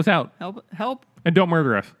help us out. Help. And don't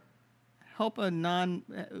murder us. Help a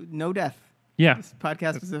no death. Yeah. This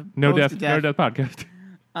podcast is a no death podcast.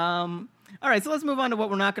 All right, so let's move on to what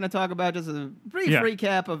we're not going to talk about. Just a brief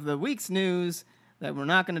recap of the week's news that we're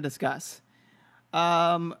not going to discuss.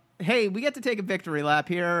 Hey, we get to take a victory lap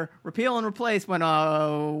here. Repeal and replace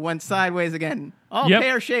went sideways again. All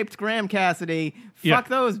pear-shaped Graham Cassidy. Fuck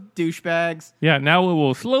those douchebags. Yeah, now it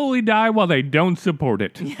will slowly die while they don't support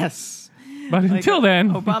it. Yes. But until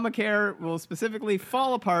then... Obamacare will specifically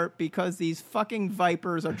fall apart because these fucking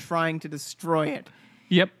vipers are trying to destroy it.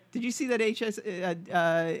 Yep. Did you see that HHS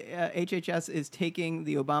is taking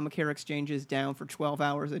the Obamacare exchanges down for 12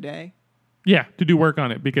 hours a day? Yeah, to do work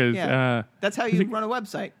on it because... that's how you run a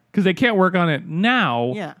website. Because they can't work on it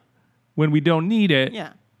now when we don't need it.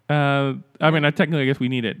 Yeah. I mean, technically, I guess we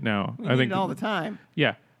need it now. We need it all the time.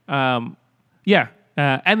 Yeah. And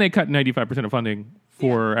they cut 95% of funding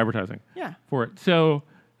for advertising. Yeah. For it. So,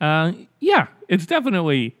 it's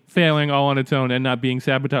definitely failing all on its own and not being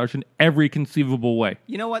sabotaged in every conceivable way.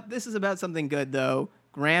 You know what? This is about something good, though.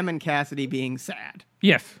 Graham and Cassidy being sad.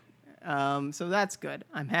 Yes. So that's good.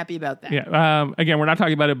 I'm happy about that. Yeah. Again, we're not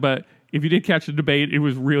talking about it, but if you did catch the debate, it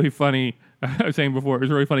was really funny. I was saying before, it was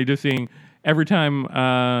really funny just seeing every time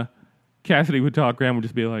Cassidy would talk, Graham would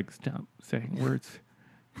just be like, "Stop saying words.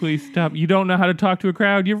 Please stop. You don't know how to talk to a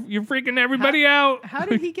crowd. You're freaking everybody out." How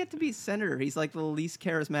did he get to be senator? He's like the least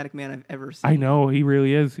charismatic man I've ever seen. I know, he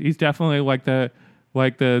really is. He's definitely like the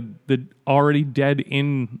already dead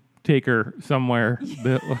intaker somewhere.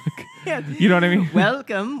 You know what I mean?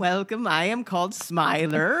 Welcome. I am called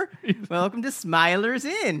Smiler. Welcome to Smiler's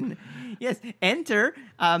Inn. Yes, enter.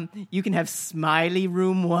 You can have Smiley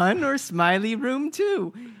Room 1 or Smiley Room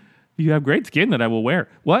 2. You have great skin that I will wear.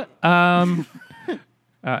 What?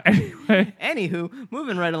 Anyway. Anywho,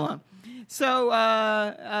 moving right along. So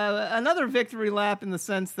another victory lap in the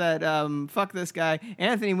sense that fuck this guy.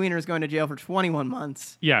 Anthony Weiner is going to jail for 21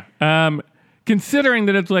 months. Yeah. Considering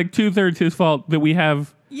that it's like 2/3 his fault that we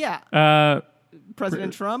have. Yeah.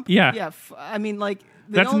 President Trump. Yeah. Yeah. I mean, like.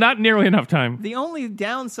 That's not nearly enough time. The only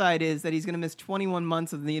downside is that he's going to miss 21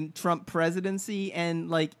 months of the Trump presidency, and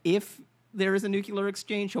like if there is a nuclear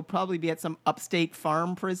exchange, he'll probably be at some upstate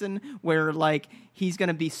farm prison where like he's going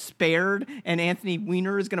to be spared, and Anthony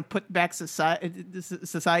Weiner is going to put back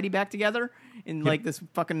society back together in like this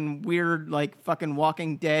fucking weird like fucking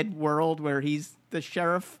Walking Dead world where he's the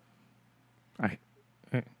sheriff.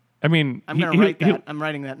 I mean, I'm going to write that. I'm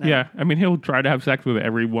writing that now. Yeah, I mean, he'll try to have sex with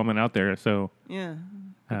every woman out there. So yeah,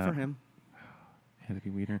 good for him.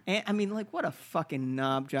 Anthony Weiner. And, I mean, like, what a fucking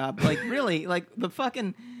knob job. Like, really, like the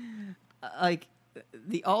fucking like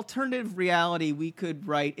the alternative reality we could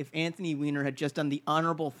write if Anthony Weiner had just done the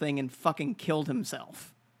honorable thing and fucking killed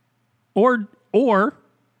himself, or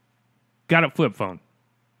got a flip phone.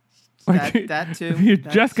 That too. If he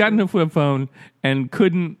had just gotten a flip phone and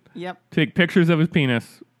couldn't take pictures of his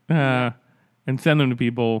penis and send them to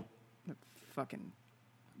people. Fucking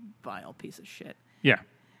vile piece of shit. Yeah.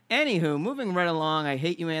 Anywho, moving right along, I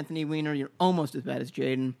hate you, Anthony Weiner. You're almost as bad as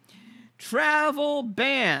Jaden. Travel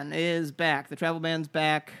ban is back. The travel ban's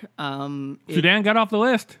back. Sudan got off the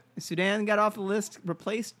list. Sudan got off the list,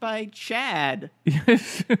 replaced by Chad.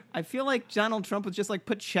 Yes. I feel like Donald Trump was just like,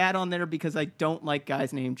 put Chad on there because I don't like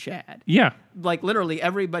guys named Chad. Yeah. Like, literally,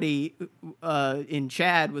 everybody in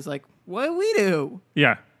Chad was like, what do we do?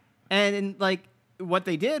 Yeah. And, like, what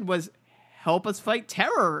they did was help us fight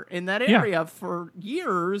terror in that area for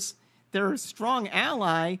years. They're a strong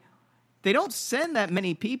ally. They don't send that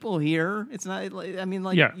many people here. It's not, I mean,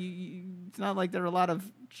 like, it's not like there are a lot of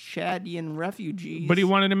Chadian refugees. But he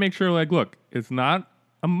wanted to make sure, like, look, it's not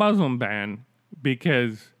a Muslim ban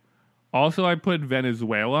because also I put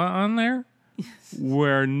Venezuela on there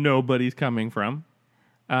where nobody's coming from.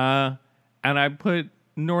 And I put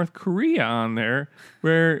North Korea on there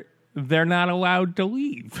where they're not allowed to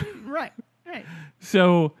leave. Right.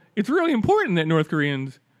 So it's really important that North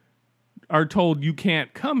Koreans are told you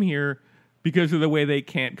can't come here because of the way they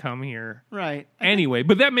can't come here. Right. Anyway,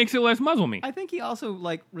 but that makes it less Muslim-y. I think he also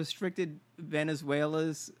like restricted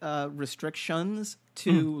Venezuela's restrictions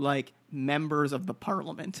to like members of the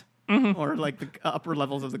parliament or like the upper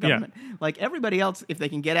levels of the government. Yeah. Like everybody else, if they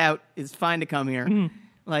can get out, is fine to come here.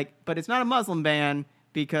 Like, but it's not a Muslim ban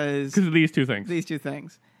because of these two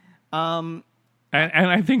things. And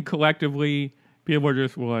I think collectively people are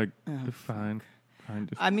just like, fine.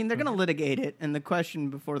 I mean, they're going to litigate it, and the question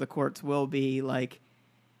before the courts will be, like,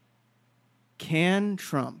 can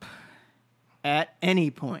Trump, at any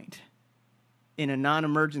point, in a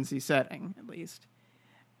non-emergency setting, at least,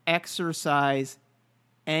 exercise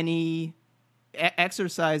the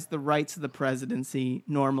rights of the presidency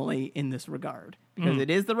normally in this regard? Because it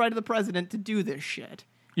is the right of the president to do this shit,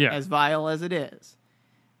 as vile as it is.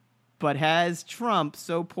 But has Trump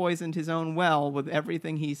so poisoned his own well with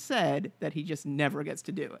everything he said that he just never gets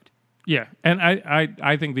to do it? Yeah, and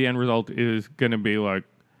I think the end result is going to be like,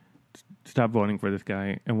 stop voting for this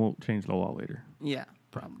guy, and we'll change the law later. Yeah,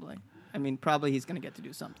 probably. I mean, probably he's going to get to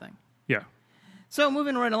do something. Yeah. So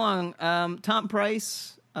moving right along, Tom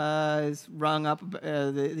Price is rung up.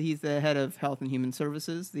 He's the head of Health and Human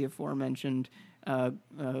Services, the aforementioned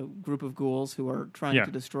group of ghouls who are trying to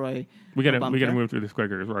destroy. We got to move through this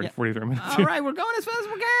quicker. It's already 43 minutes. All right, we're going as fast as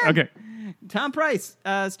we can. Okay. Tom Price,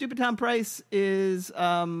 stupid Tom Price, is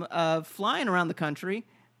flying around the country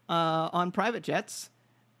on private jets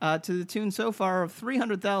to the tune so far of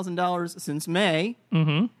 $300,000 since May.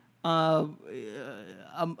 Mm-hmm.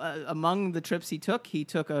 Among the trips he took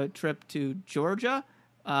a trip to Georgia,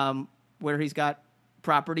 where he's got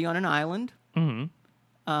property on an island. Mm-hmm.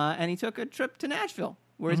 And he took a trip to Nashville,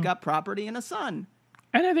 where he's got property and a son.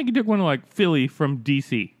 And I think he took one to like Philly from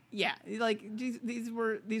D.C. Yeah, like these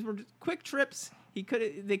were quick trips.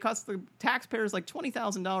 They cost the taxpayers like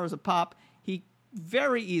 $20,000 a pop. He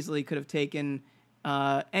very easily could have taken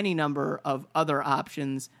any number of other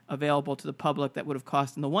options available to the public that would have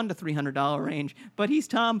cost in the $100 to $300 range. But he's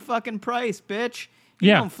Tom fucking Price, bitch.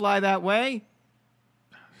 You don't fly that way.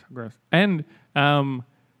 So gross. And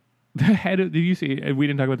the head of, did you see? We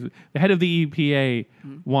didn't talk about this. The head of the EPA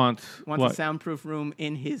wants a soundproof room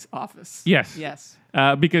in his office. Yes.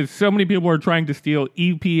 Because so many people are trying to steal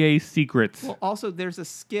EPA secrets. Well, also there's a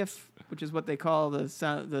SCIF, which is what they call those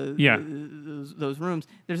rooms.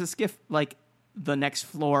 There's a SCIF like the next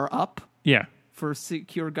floor up. Yeah. For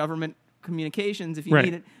secure government communications if you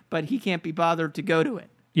need it, but he can't be bothered to go to it.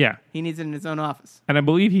 Yeah. He needs it in his own office. And I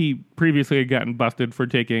believe he previously had gotten busted for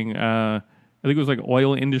taking, I think it was like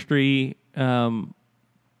oil industry, things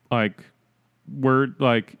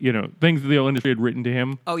the oil industry had written to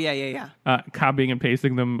him. Oh, yeah. Copying and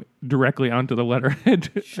pasting them directly onto the letterhead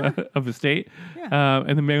of the state. Yeah.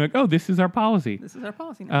 And then being like, oh, this is our policy. This is our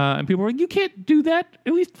policy now. And people were like, you can't do that.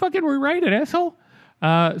 At least fucking rewrite it, asshole.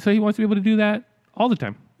 So he wants to be able to do that all the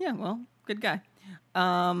time. Yeah, well, good guy.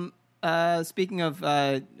 Speaking of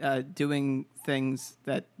doing things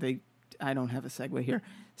that I don't have a segue here.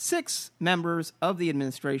 6 members of the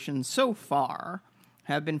administration so far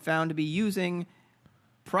have been found to be using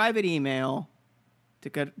private email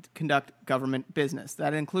to conduct government business.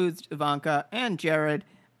 That includes Ivanka and Jared.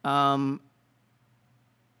 And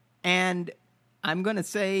I'm going to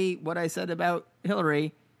say what I said about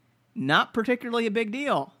Hillary, not particularly a big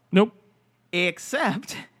deal. Nope.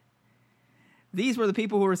 Except these were the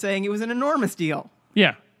people who were saying it was an enormous deal.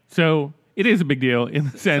 Yeah. So it is a big deal in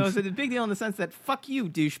the sense. So it's a big deal in the sense that fuck you,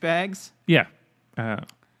 douchebags. Yeah.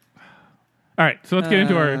 All right. So let's get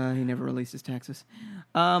into our. He never released his taxes.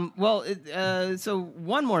 So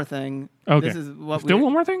one more thing. Okay. This is what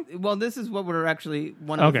one more thing? Well, this is what we're actually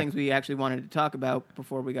one of the things we actually wanted to talk about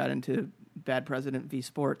before we got into Bad President v.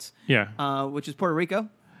 Sports. Yeah. Which is Puerto Rico.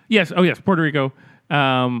 Yes. Oh, yes. Puerto Rico.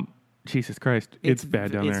 Jesus Christ. It's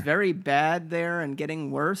bad down there. It's very bad there and getting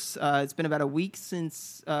worse. It's been about a week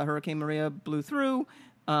since Hurricane Maria blew through.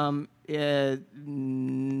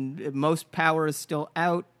 Most power is still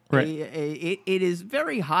out. Right. It is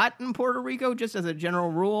very hot in Puerto Rico, just as a general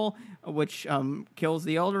rule, which kills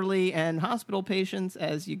the elderly and hospital patients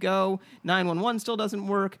as you go. 911 still doesn't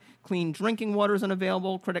work. Clean drinking water is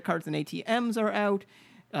unavailable. Credit cards and ATMs are out.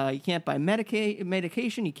 You can't buy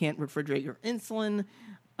medication. You can't refrigerate your insulin.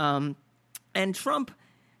 And Trump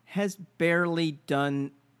has barely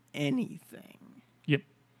done anything. Yep.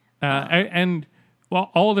 And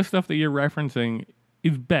all the stuff that you're referencing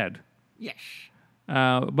is bad. Yes.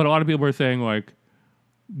 But a lot of people are saying, like,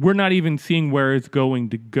 we're not even seeing where it's going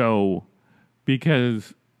to go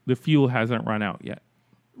because the fuel hasn't run out yet.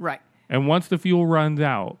 Right. And once the fuel runs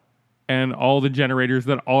out and all the generators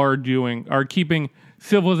that are keeping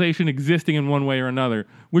civilization existing in one way or another,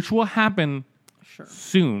 which will happen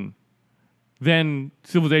soon, then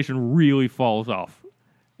civilization really falls off.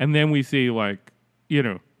 And then we see, like,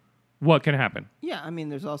 what can happen. Yeah, I mean,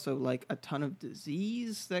 there's also, like, a ton of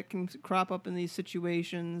disease that can crop up in these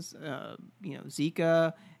situations.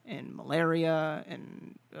 Zika and malaria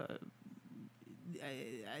and...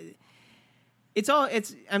 It's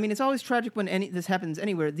always tragic when this happens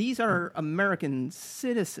anywhere. These are American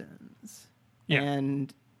citizens. Yeah.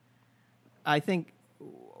 And I think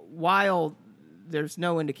while there's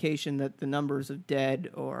no indication that the numbers of dead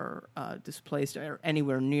or displaced are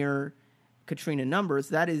anywhere near Katrina numbers,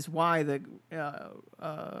 that is why the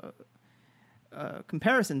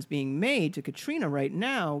comparisons being made to Katrina right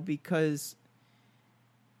now, because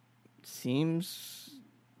it seems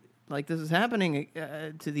like this is happening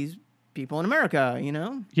to these people in America,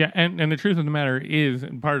 Yeah, and the truth of the matter is,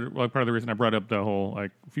 and part of the reason I brought up the whole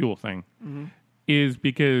fuel thing is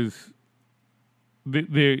because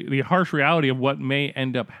the harsh reality of what may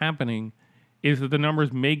end up happening is that the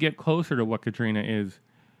numbers may get closer to what Katrina is,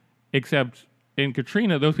 except in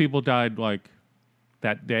Katrina, those people died like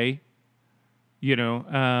that day,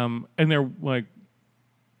 and they're like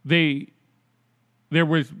there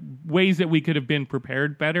was ways that we could have been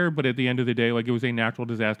prepared better, but at the end of the day, like, it was a natural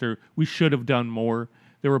disaster. We should have done more.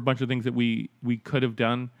 There were a bunch of things that we could have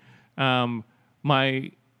done.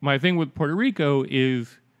 My thing with Puerto Rico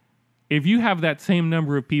is if you have that same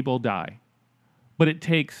number of people die, but it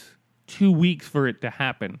takes 2 weeks for it to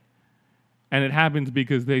happen, and it happens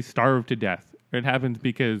because they starve to death, or it happens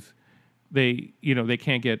because they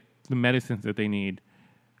can't get the medicines that they need,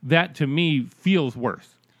 that to me feels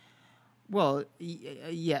worse. Well,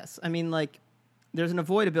 yes. I mean, like, there's an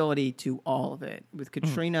avoidability to all of it. With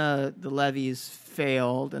Katrina, the levees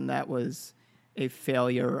failed, and that was a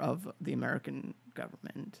failure of the American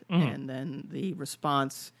government. And then the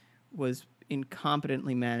response was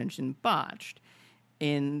incompetently managed and botched.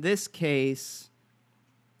 In this case,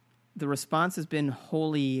 the response has been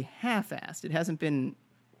wholly half-assed. It hasn't been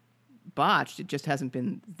botched. It just hasn't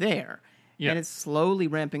been there. Yeah. And it's slowly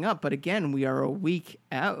ramping up. But again, we are a week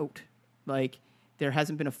out. Like, there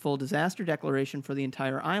hasn't been a full disaster declaration for the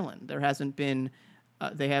entire island. There hasn't been.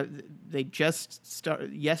 They just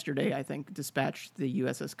yesterday, I think, dispatched the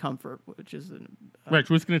USS Comfort, which is right.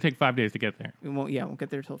 So it's going to take 5 days to get there. We won't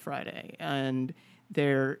get there till Friday. And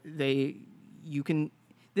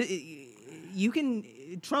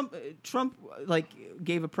Trump like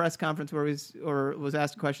gave a press conference where was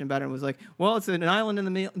asked a question about it and was like, well, it's an island in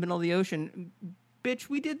the middle of the ocean. Bitch,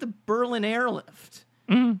 we did the Berlin airlift.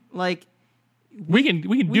 Mm-hmm. Like, we can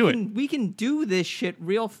do it. We can do this shit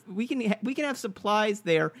real. We can have supplies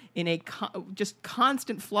there in a just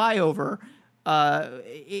constant flyover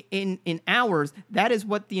in hours. That is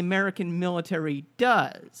what the American military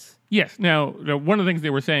does. Yes. Now, one of the things they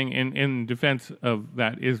were saying in defense of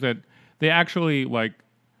that is that they actually, like,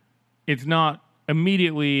 it's not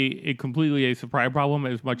immediately completely a supply problem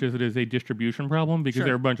as much as it is a distribution problem, because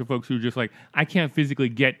there are a bunch of folks who just like, I can't physically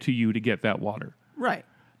get to you to get that water. Right.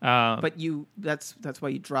 But that's why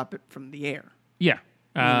you drop it from the air. Yeah.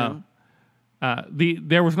 There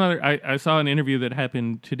was another, I saw an interview that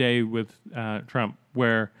happened today with Trump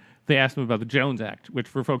where they asked him about the Jones Act, which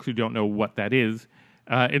for folks who don't know what that is,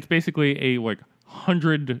 it's basically a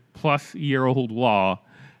 100+ year old law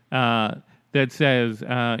that says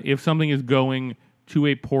if something is going to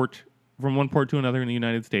a port, from one port to another in the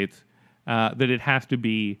United States, that it has to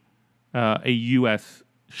be a U.S.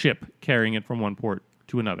 ship carrying it from one port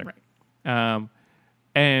to another. Right.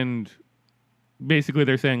 And basically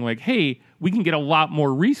they're saying, like, hey, we can get a lot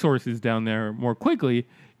more resources down there more quickly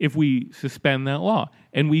if we suspend that law.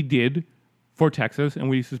 And we did for Texas, and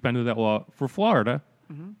we suspended that law for Florida,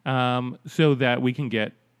 so that we can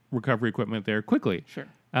get recovery equipment there quickly. Sure.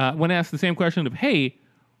 When asked the same question of, hey,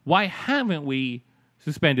 why haven't we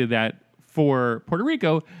suspended that for Puerto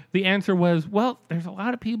Rico, the answer was, well, there's a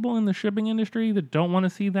lot of people in the shipping industry that don't want to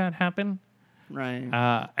see that happen. Right.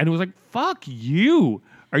 And it was like, fuck you.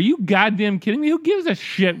 Are you goddamn kidding me? Who gives a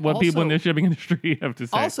shit what people in the shipping industry have to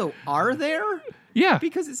say? Also, are there? Yeah.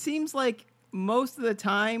 Because it seems like most of the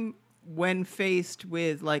time when faced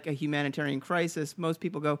with like a humanitarian crisis, most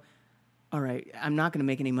people go, all right, I'm not going to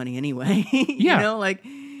make any money anyway. Yeah. You know, like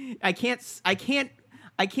I can't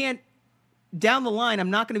down the line, I'm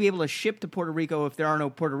not going to be able to ship to Puerto Rico if there are no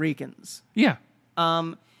Puerto Ricans. Yeah.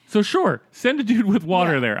 So sure, send a dude with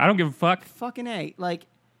water there. I don't give a fuck. Fucking A. Like,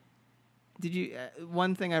 did you?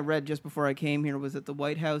 One thing I read just before I came here was that the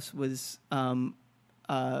White House was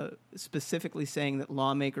specifically saying that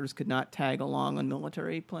lawmakers could not tag along on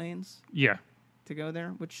military planes. Yeah. To go there,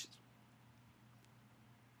 which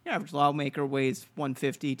the average lawmaker weighs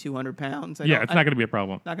 150, 200 pounds. It's not going to be a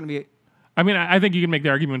problem. Not going to be. I mean, I think you can make the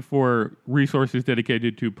argument for resources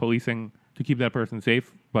dedicated to policing to keep that person safe,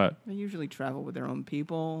 but they usually travel with their own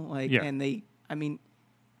people, and they. I mean,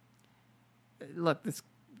 look, this.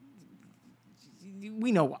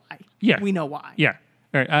 We know why. Yeah, we know why. Yeah.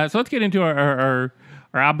 All right. So let's get into our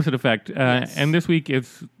opposite effect. Yes. And this week,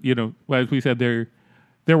 it's as we said,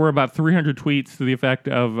 there were about 300 tweets to the effect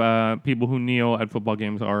of people who kneel at football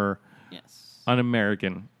games are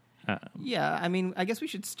un-American. Yeah, I mean, I guess we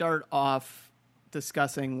should start off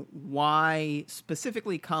discussing why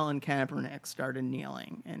specifically Colin Kaepernick started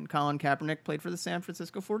kneeling. And Colin Kaepernick played for the San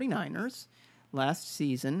Francisco 49ers last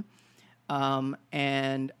season.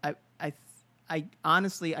 And I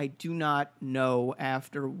honestly, I do not know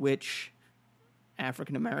after which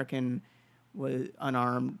unarmed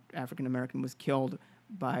African-American was killed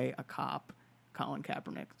by a cop, Colin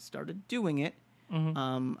Kaepernick started doing it.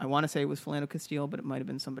 Mm-hmm. I want to say it was Philando Castile, but it might have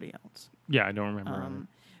been somebody else. Yeah, I don't remember.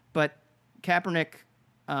 But Kaepernick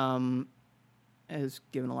has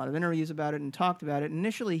given a lot of interviews about it and talked about it.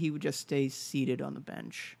 Initially, he would just stay seated on the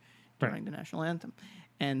bench during the national anthem.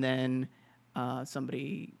 And then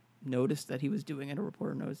somebody noticed that he was doing it. A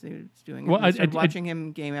reporter noticed that he was doing it. Well, I started watching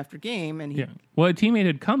him game after game. And he, well, a teammate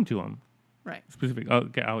had come to him. Right. Specific. Oh,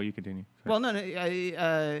 okay, you continue. Sorry. Well, no.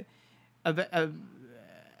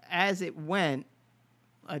 As it went,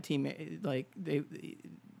 a teammate,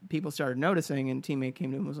 people started noticing, and a teammate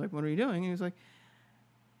came to him and was like, "What are you doing?" And he was like,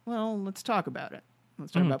 "Well, let's talk about it.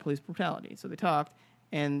 Let's talk about police brutality." So they talked,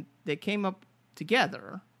 and they came up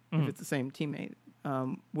together. If it's the same teammate,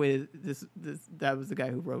 with this, that was the guy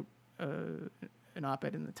who wrote an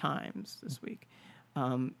op-ed in the Times this week.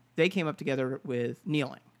 They came up together with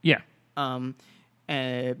kneeling. Yeah.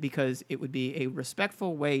 Because it would be a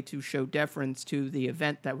respectful way to show deference to the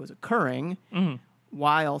event that was occurring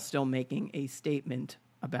while still making a statement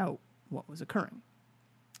about what was occurring.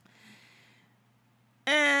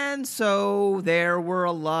 And so there were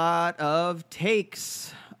a lot of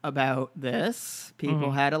takes about this.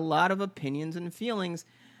 People had a lot of opinions and feelings.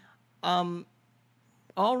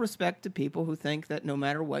 All respect to people who think that no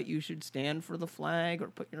matter what, you should stand for the flag or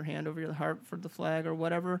put your hand over your heart for the flag or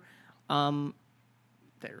whatever.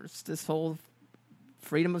 There's this whole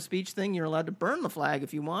freedom of speech thing. You're allowed to burn the flag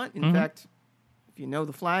if you want. In fact, if you know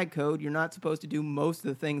the flag code, you're not supposed to do most of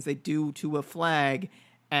the things they do to a flag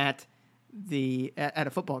at at a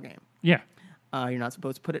football game. Yeah. You're not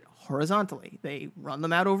supposed to put it horizontally. They run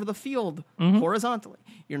them out over the field horizontally.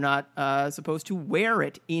 You're not supposed to wear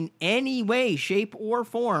it in any way, shape, or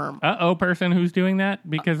form. Person who's doing that,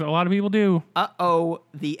 because a lot of people do.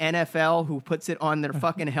 The NFL who puts it on their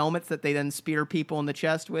fucking helmets that they then spear people in the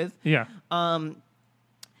chest with. Yeah.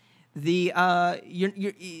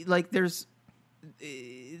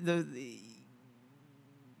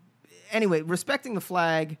 Anyway, respecting the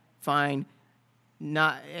flag, fine.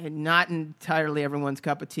 Not entirely everyone's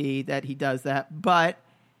cup of tea that he does that, but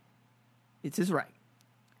it's his right.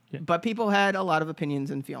 Yeah. But people had a lot of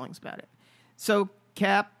opinions and feelings about it. So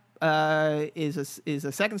Cap is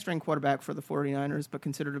a second string quarterback for the 49ers, but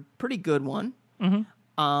considered a pretty good one.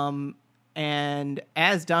 Mm-hmm. And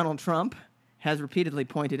as Donald Trump has repeatedly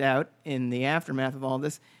pointed out in the aftermath of all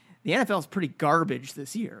this, the NFL is pretty garbage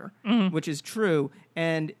this year, which is true.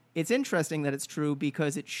 And it's interesting that it's true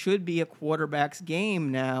because it should be a quarterback's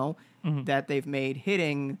game now that they've made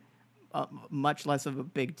hitting much less of a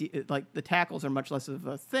big deal. Like the tackles are much less of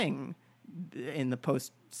a thing in the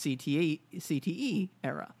post-CTE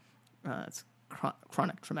era. It's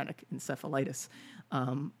chronic traumatic encephalitis,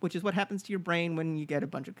 which is what happens to your brain when you get a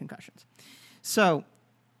bunch of concussions. So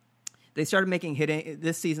they started making hitting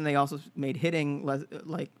this season. They also made hitting less,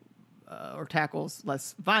 or tackles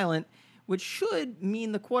less violent, which should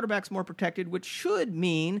mean the quarterback's more protected, which should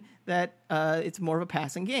mean that it's more of a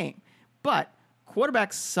passing game. But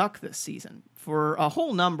quarterbacks suck this season for a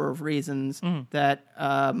whole number of reasons that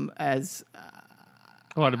as...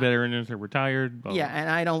 a lot of veterans are retired. Yeah, and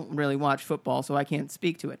I don't really watch football, so I can't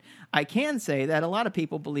speak to it. I can say that a lot of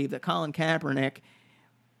people believe that Colin Kaepernick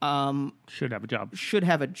should have a job. Should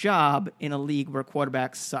have a job in a league where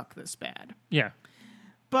quarterbacks suck this bad. Yeah.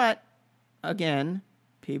 But, again,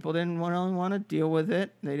 people didn't want to deal with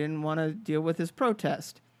it. They didn't want to deal with his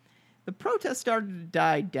protest. The protest started to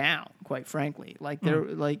die down, quite frankly.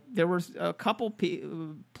 There were a couple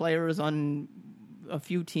players on a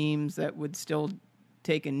few teams that would still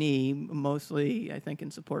take a knee, mostly, I think, in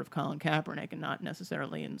support of Colin Kaepernick and not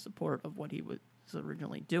necessarily in support of what he was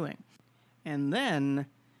originally doing. And then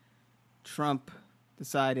Trump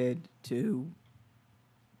decided to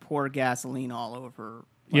pour gasoline all over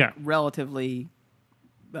relatively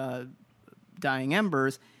dying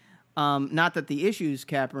embers. Not that the issues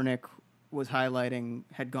Kaepernick was highlighting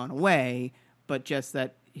had gone away, but just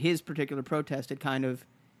that his particular protest had kind of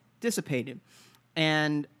dissipated.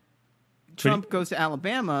 And Trump goes to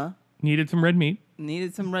Alabama. Needed some red meat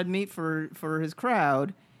for his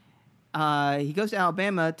crowd. He goes to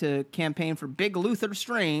Alabama to campaign for Big Luther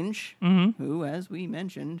Strange, who, as we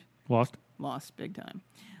mentioned, lost big time.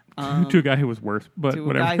 To a guy who was worse, but to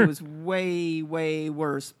whatever. A guy who was way, way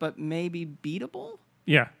worse, but maybe beatable.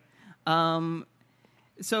 Yeah. So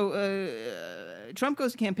Trump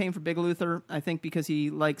goes to campaign for Big Luther, I think, because he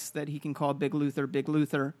likes that he can call Big Luther Big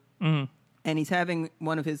Luther, and he's having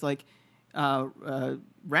one of his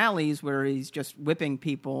rallies where he's just whipping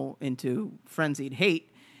people into frenzied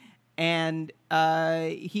hate. And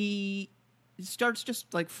he starts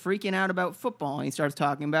just freaking out about football. And he starts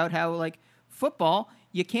talking about how football,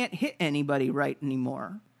 you can't hit anybody right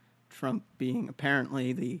anymore. Trump being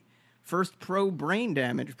apparently the first pro-brain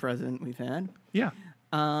damage president we've had. Yeah.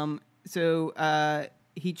 So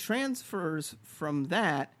he transfers from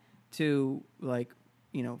that to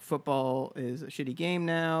football is a shitty game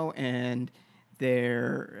now, and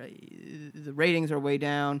the ratings are way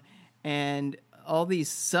down, and all these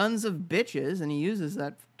sons of bitches, and he uses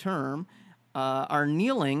that term, are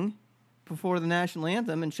kneeling before the national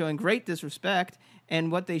anthem and showing great disrespect.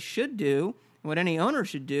 And what they should do, what any owner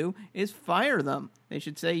should do, is fire them. They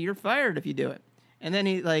should say, "You're fired if you do it." And then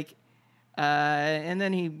he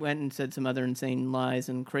went and said some other insane lies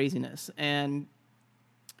and craziness. And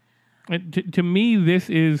to me, this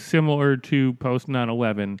is similar to post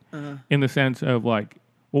 9/11 in the sense of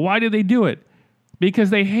why did they do it? Because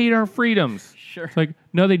they hate our freedoms. Sure. It's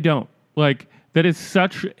no, they don't. That is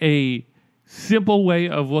such a simple way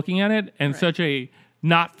of looking at it and such a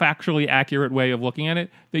not factually accurate way of looking at it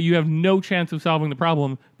that you have no chance of solving the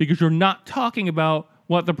problem because you're not talking about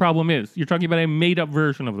what the problem is. You're talking about a made-up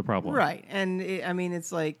version of the problem. Right. And,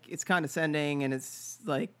 it's condescending and it's,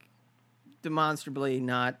 demonstrably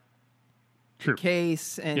not True. the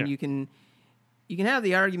case. And you can have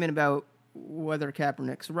the argument about whether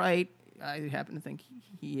Kaepernick's right. I happen to think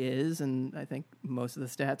he is, and I think most of the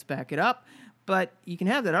stats back it up. But you can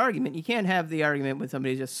have that argument. You can't have the argument when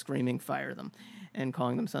somebody's just screaming, "Fire them," and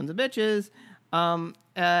calling them sons of bitches.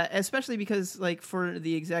 Especially because, for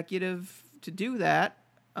the executive to do that,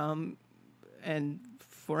 and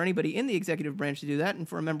for anybody in the executive branch to do that and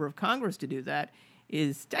for a member of Congress to do that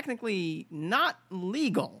is technically not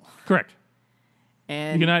legal. Correct.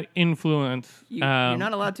 And you cannot influence. You're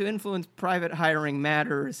not allowed to influence private hiring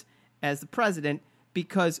matters as the president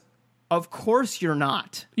because, of course, you're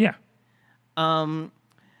not. Yeah. So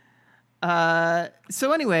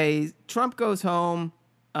anyway, Trump goes home,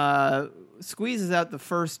 squeezes out the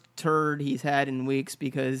first turd he's had in weeks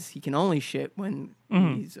because he can only shit when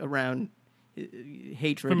he's around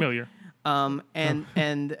hatred. Familiar. And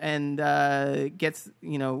gets,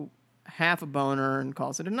 half a boner and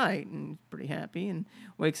calls it a night and he's pretty happy and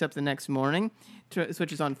wakes up the next morning,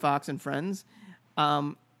 switches on Fox and Friends.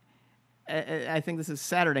 I think this is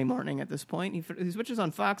Saturday morning at this point. He switches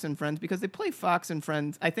on Fox and Friends because they play Fox and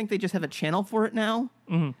Friends. I think they just have a channel for it now.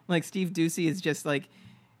 Mm-hmm. Like Steve Doocy is just like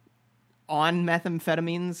on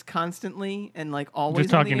methamphetamines constantly and like always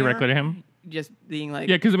just talking directly to him. Just being like,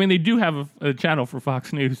 yeah, because they do have a channel for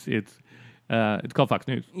Fox News. It's called Fox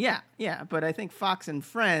News. Yeah, but I think Fox and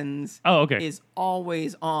Friends is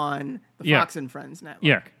always on the Fox and Friends network.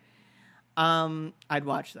 Yeah. I'd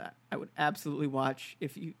watch that. I would absolutely watch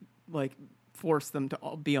if you force them to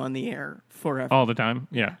all be on the air forever. All the time,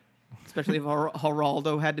 yeah. Especially if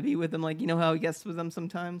Geraldo had to be with them, how he gets with them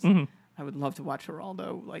sometimes. Mm-hmm. I would love to watch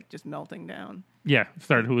Geraldo, just melting down. Yeah,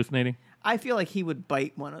 start hallucinating. I feel like he would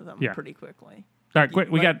bite one of them pretty quickly. All right, quick.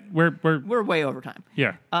 We're way over time.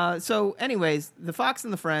 Yeah. So, anyways, the Fox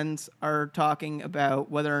and the Friends are talking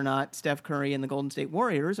about whether or not Steph Curry and the Golden State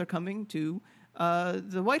Warriors are coming to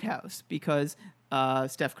the White House because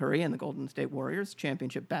Steph Curry and the Golden State Warriors,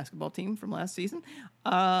 championship basketball team from last season,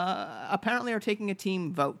 apparently are taking a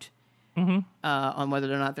team vote on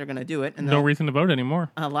whether or not they're going to do it. And no reason to vote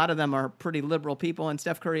anymore. A lot of them are pretty liberal people, and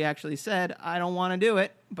Steph Curry actually said, "I don't want to do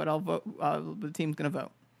it, but I'll vote. The team's going to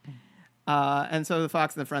vote." And so the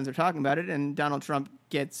Fox and the Friends are talking about it, and Donald Trump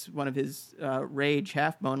gets one of his rage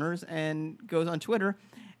half-boners and goes on Twitter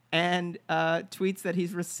and tweets that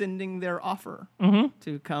he's rescinding their offer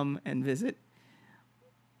to come and visit,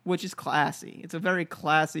 which is classy. It's a very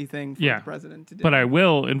classy thing for the president to do. But I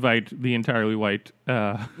will invite the entirely white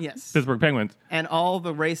Pittsburgh Penguins. And all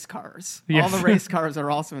the race cars. Yes. All the race cars are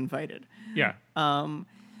also invited. Yeah.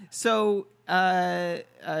 So the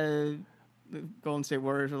Golden State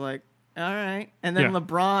Warriors are like, all right. And then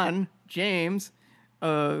LeBron James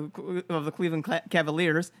of the Cleveland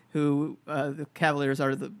Cavaliers, who the Cavaliers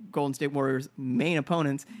are the Golden State Warriors' main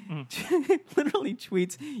opponents, literally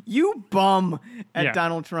tweets, "You bum," at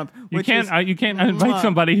Donald Trump. You can't invite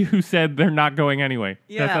somebody who said they're not going anyway.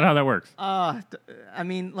 Yeah. That's not how that works.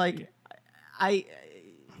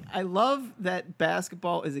 I love that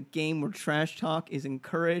basketball is a game where trash talk is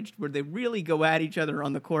encouraged, where they really go at each other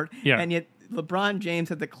on the court, and yet LeBron James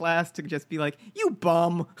had the class to just be like, "You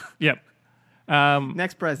bum." Yep.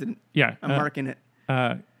 Next president. Yeah. I'm marking it.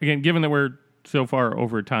 Again, given that we're so far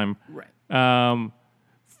over time. Right.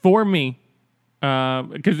 For me,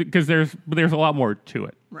 because there's a lot more to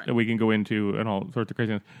it that we can go into and all sorts of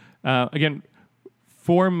craziness. Again,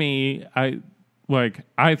 for me,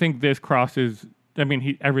 I think this crosses. I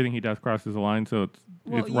mean, everything he does crosses the line, so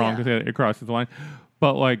it's wrong to say that it crosses the line.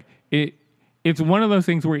 But it's one of those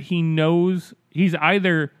things where he knows he's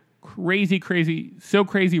either crazy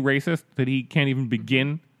racist that he can't even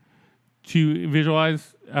begin to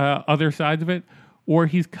visualize other sides of it, or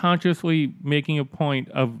he's consciously making a point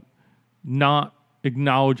of not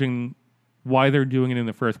acknowledging why they're doing it in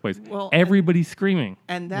the first place. Well, everybody's screaming.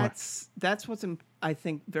 And that's what's, I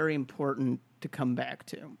think, very important to come back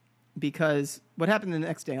to. Because what happened the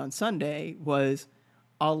next day on Sunday was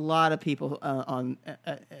a lot of people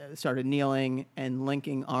started kneeling and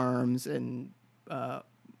linking arms, and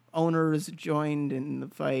owners joined in the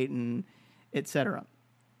fight, and et cetera.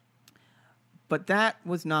 But that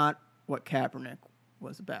was not what Kaepernick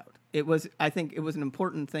was about. I think it was an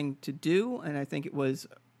important thing to do, and I think it was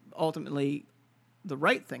ultimately the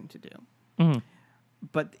right thing to do. Mm-hmm.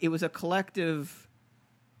 But it was a collective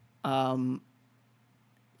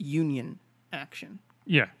union action.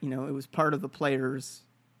 Yeah. It was part of the players'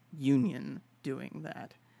 union doing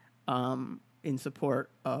that in support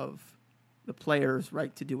of the players'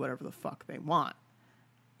 right to do whatever the fuck they want.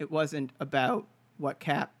 It wasn't about what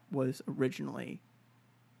Cap was originally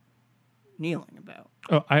kneeling about.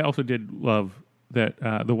 Oh, I also did love that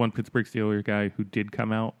the one Pittsburgh Steelers guy who did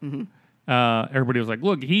come out. Mm-hmm. Everybody was like,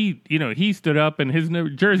 "Look, he stood up, and his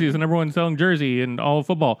jersey is the number one selling jersey in all of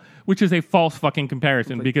football," which is a false fucking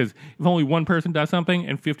comparison. Because if only one person does something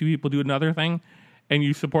and 50 people do another thing, and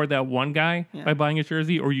you support that one guy by buying his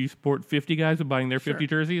jersey, or you support 50 guys by buying their 50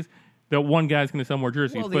 jerseys, that one guy's going to sell more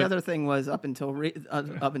jerseys. Well, the other thing was up until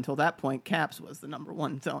that point, Caps was the number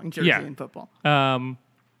one selling jersey in football.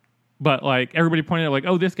 But like everybody pointed out, like,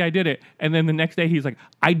 oh, this guy did it, and then the next day he's like,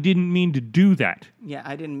 I didn't mean to do that. Yeah,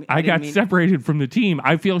 I got separated from the team.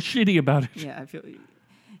 I feel shitty about it. Yeah, I feel,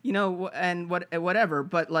 and whatever.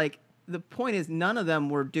 But like the point is, none of them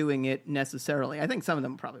were doing it necessarily. I think some of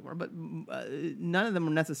them probably were, but none of them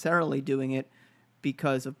were necessarily doing it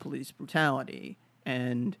because of police brutality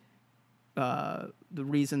and the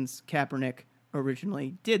reasons Kaepernick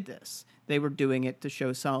originally did this. They were doing it to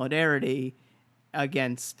show solidarity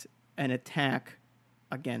against an attack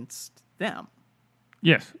against them.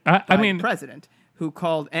 Yes. I mean, the president, who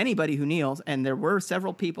called anybody who kneels, and there were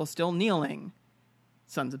several people still kneeling,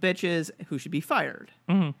 sons of bitches who should be fired.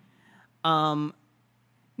 Mm-hmm.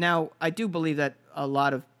 Now, I do believe that a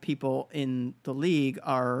lot of people in the league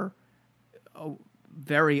are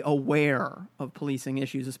very aware of policing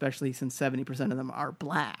issues, especially since 70% of them are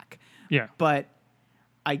black. Yeah. But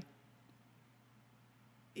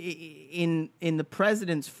in the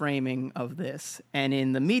president's framing of this, and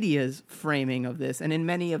in the media's framing of this, and in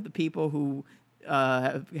many of the people who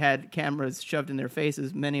have had cameras shoved in their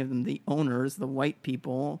faces, many of them the owners, the white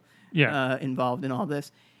people involved in all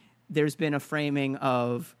this, there's been a framing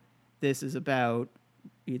of this is about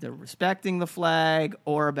either respecting the flag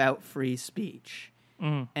or about free speech.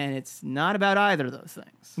 Mm. And it's not about either of those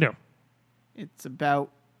things. No. It's about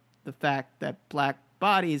the fact that black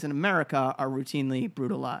bodies in America are routinely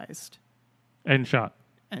brutalized. And shot.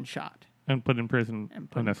 And shot. And put in prison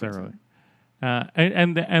unnecessarily.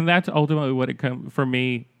 And that's ultimately what for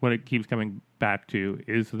me, what it keeps coming back to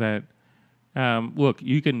is that, look,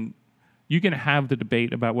 you can have the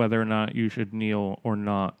debate about whether or not you should kneel or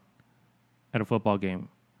not at a football game,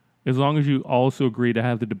 as long as you also agree to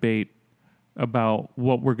have the debate about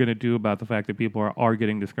what we're going to do about the fact that people are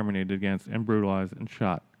getting discriminated against and brutalized and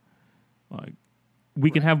shot. Like,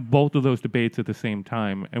 we can have both of those debates at the same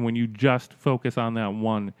time, and when you just focus on that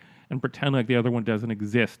one and pretend like the other one doesn't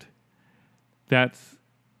exist, that's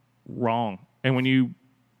wrong. And when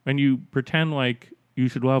you pretend like you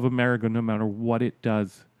should love America no matter what it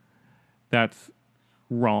does, that's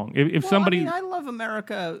wrong. If somebody, I love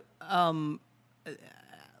America. I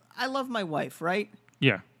love my wife, right?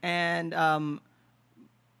 Yeah. And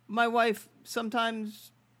my wife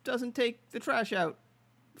sometimes doesn't take the trash out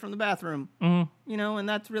from the bathroom, and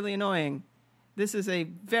that's really annoying. This is a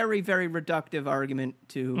very, very reductive argument,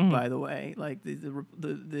 too. By the way, like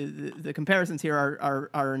the comparisons here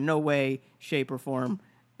are in no way, shape, or form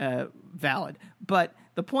valid. But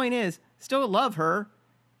the point is, still love her.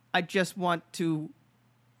 I just want to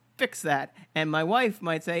fix that. And my wife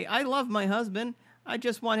might say, I love my husband. I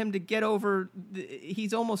just want him to get over.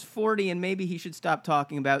 He's almost 40, and maybe he should stop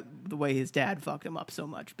talking about the way his dad fucked him up so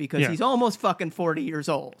much because he's almost fucking 40 years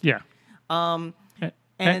old. Yeah. I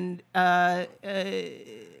just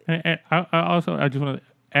want to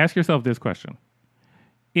ask yourself this question: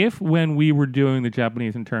 if when we were doing the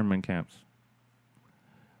Japanese internment camps,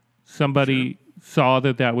 somebody saw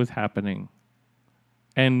that was happening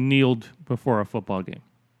and kneeled before a football game,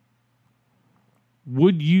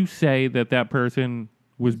 would you say that person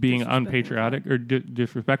was being unpatriotic or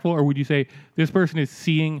disrespectful? Or would you say this person is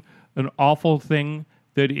seeing an awful thing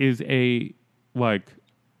that is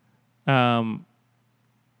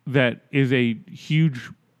that is a huge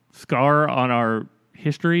scar on our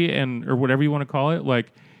history or whatever you want to call it,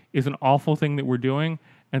 like, is an awful thing that we're doing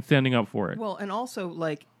and standing up for it? Well, and also,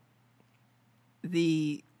 like,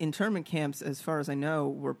 the internment camps, as far as I know,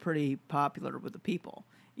 were pretty popular with the people.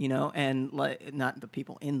 And like not the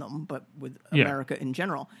people in them, but with America in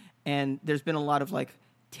general. And there's been a lot of like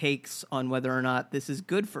takes on whether or not this is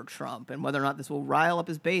good for Trump and whether or not this will rile up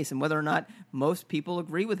his base and whether or not most people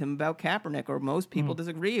agree with him about Kaepernick or most people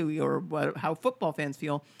disagree or how football fans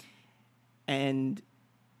feel. And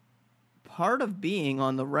part of being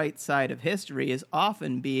on the right side of history is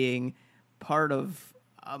often being part of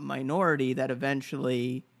a minority that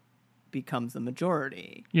eventually becomes the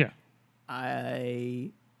majority. Yeah.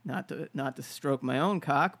 Not to stroke my own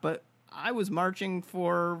cock, but I was marching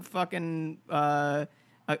for I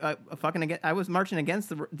was marching against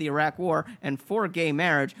the Iraq War and for gay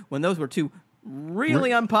marriage when those were two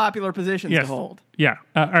really unpopular positions to hold. Yeah.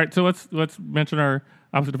 All right. So let's mention our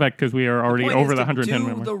opposite effect because we are already over the 110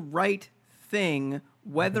 minutes. Do the right thing,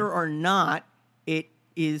 whether or not it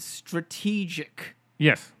is strategic.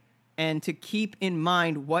 Yes. And to keep in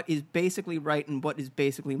mind what is basically right and what is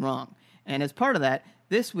basically wrong. And as part of that,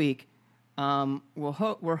 this week,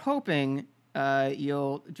 we're hoping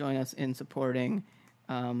you'll join us in supporting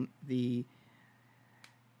the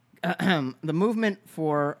the movement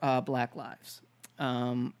for Black Lives,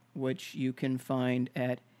 which you can find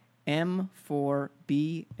at m4bl.org.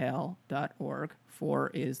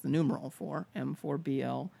 4 is the numeral 4,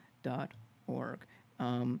 m4bl.org.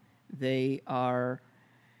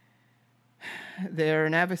 They're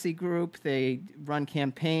an advocacy group. They run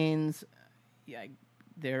campaigns. Yeah,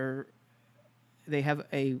 they have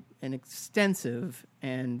an extensive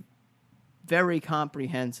and very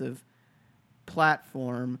comprehensive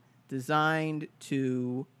platform designed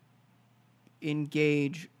to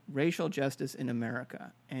engage racial justice in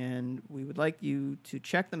America. And we would like you to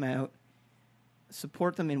check them out,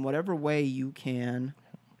 support them in whatever way you can.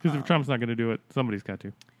 Because if Trump's not going to do it, somebody's got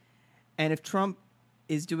to. And if Trump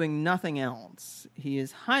is doing nothing else, he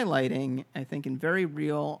is highlighting, I think, in very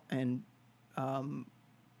real and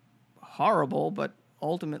horrible, but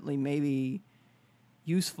ultimately maybe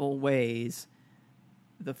useful ways,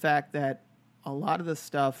 the fact that a lot of the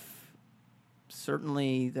stuff,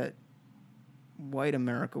 certainly that white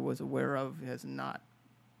America was aware of, has not.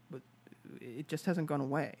 It just hasn't gone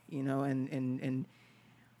away, you know, and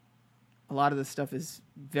a lot of this stuff is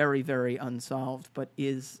very, very unsolved, but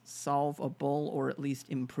is solvable or at least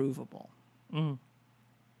improvable. Mm.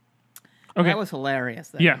 Okay. That was hilarious,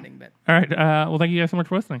 that ending bit. All right. Well, thank you guys so much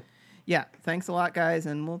for listening. Yeah. Thanks a lot, guys,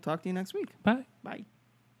 and we'll talk to you next week. Bye. Bye.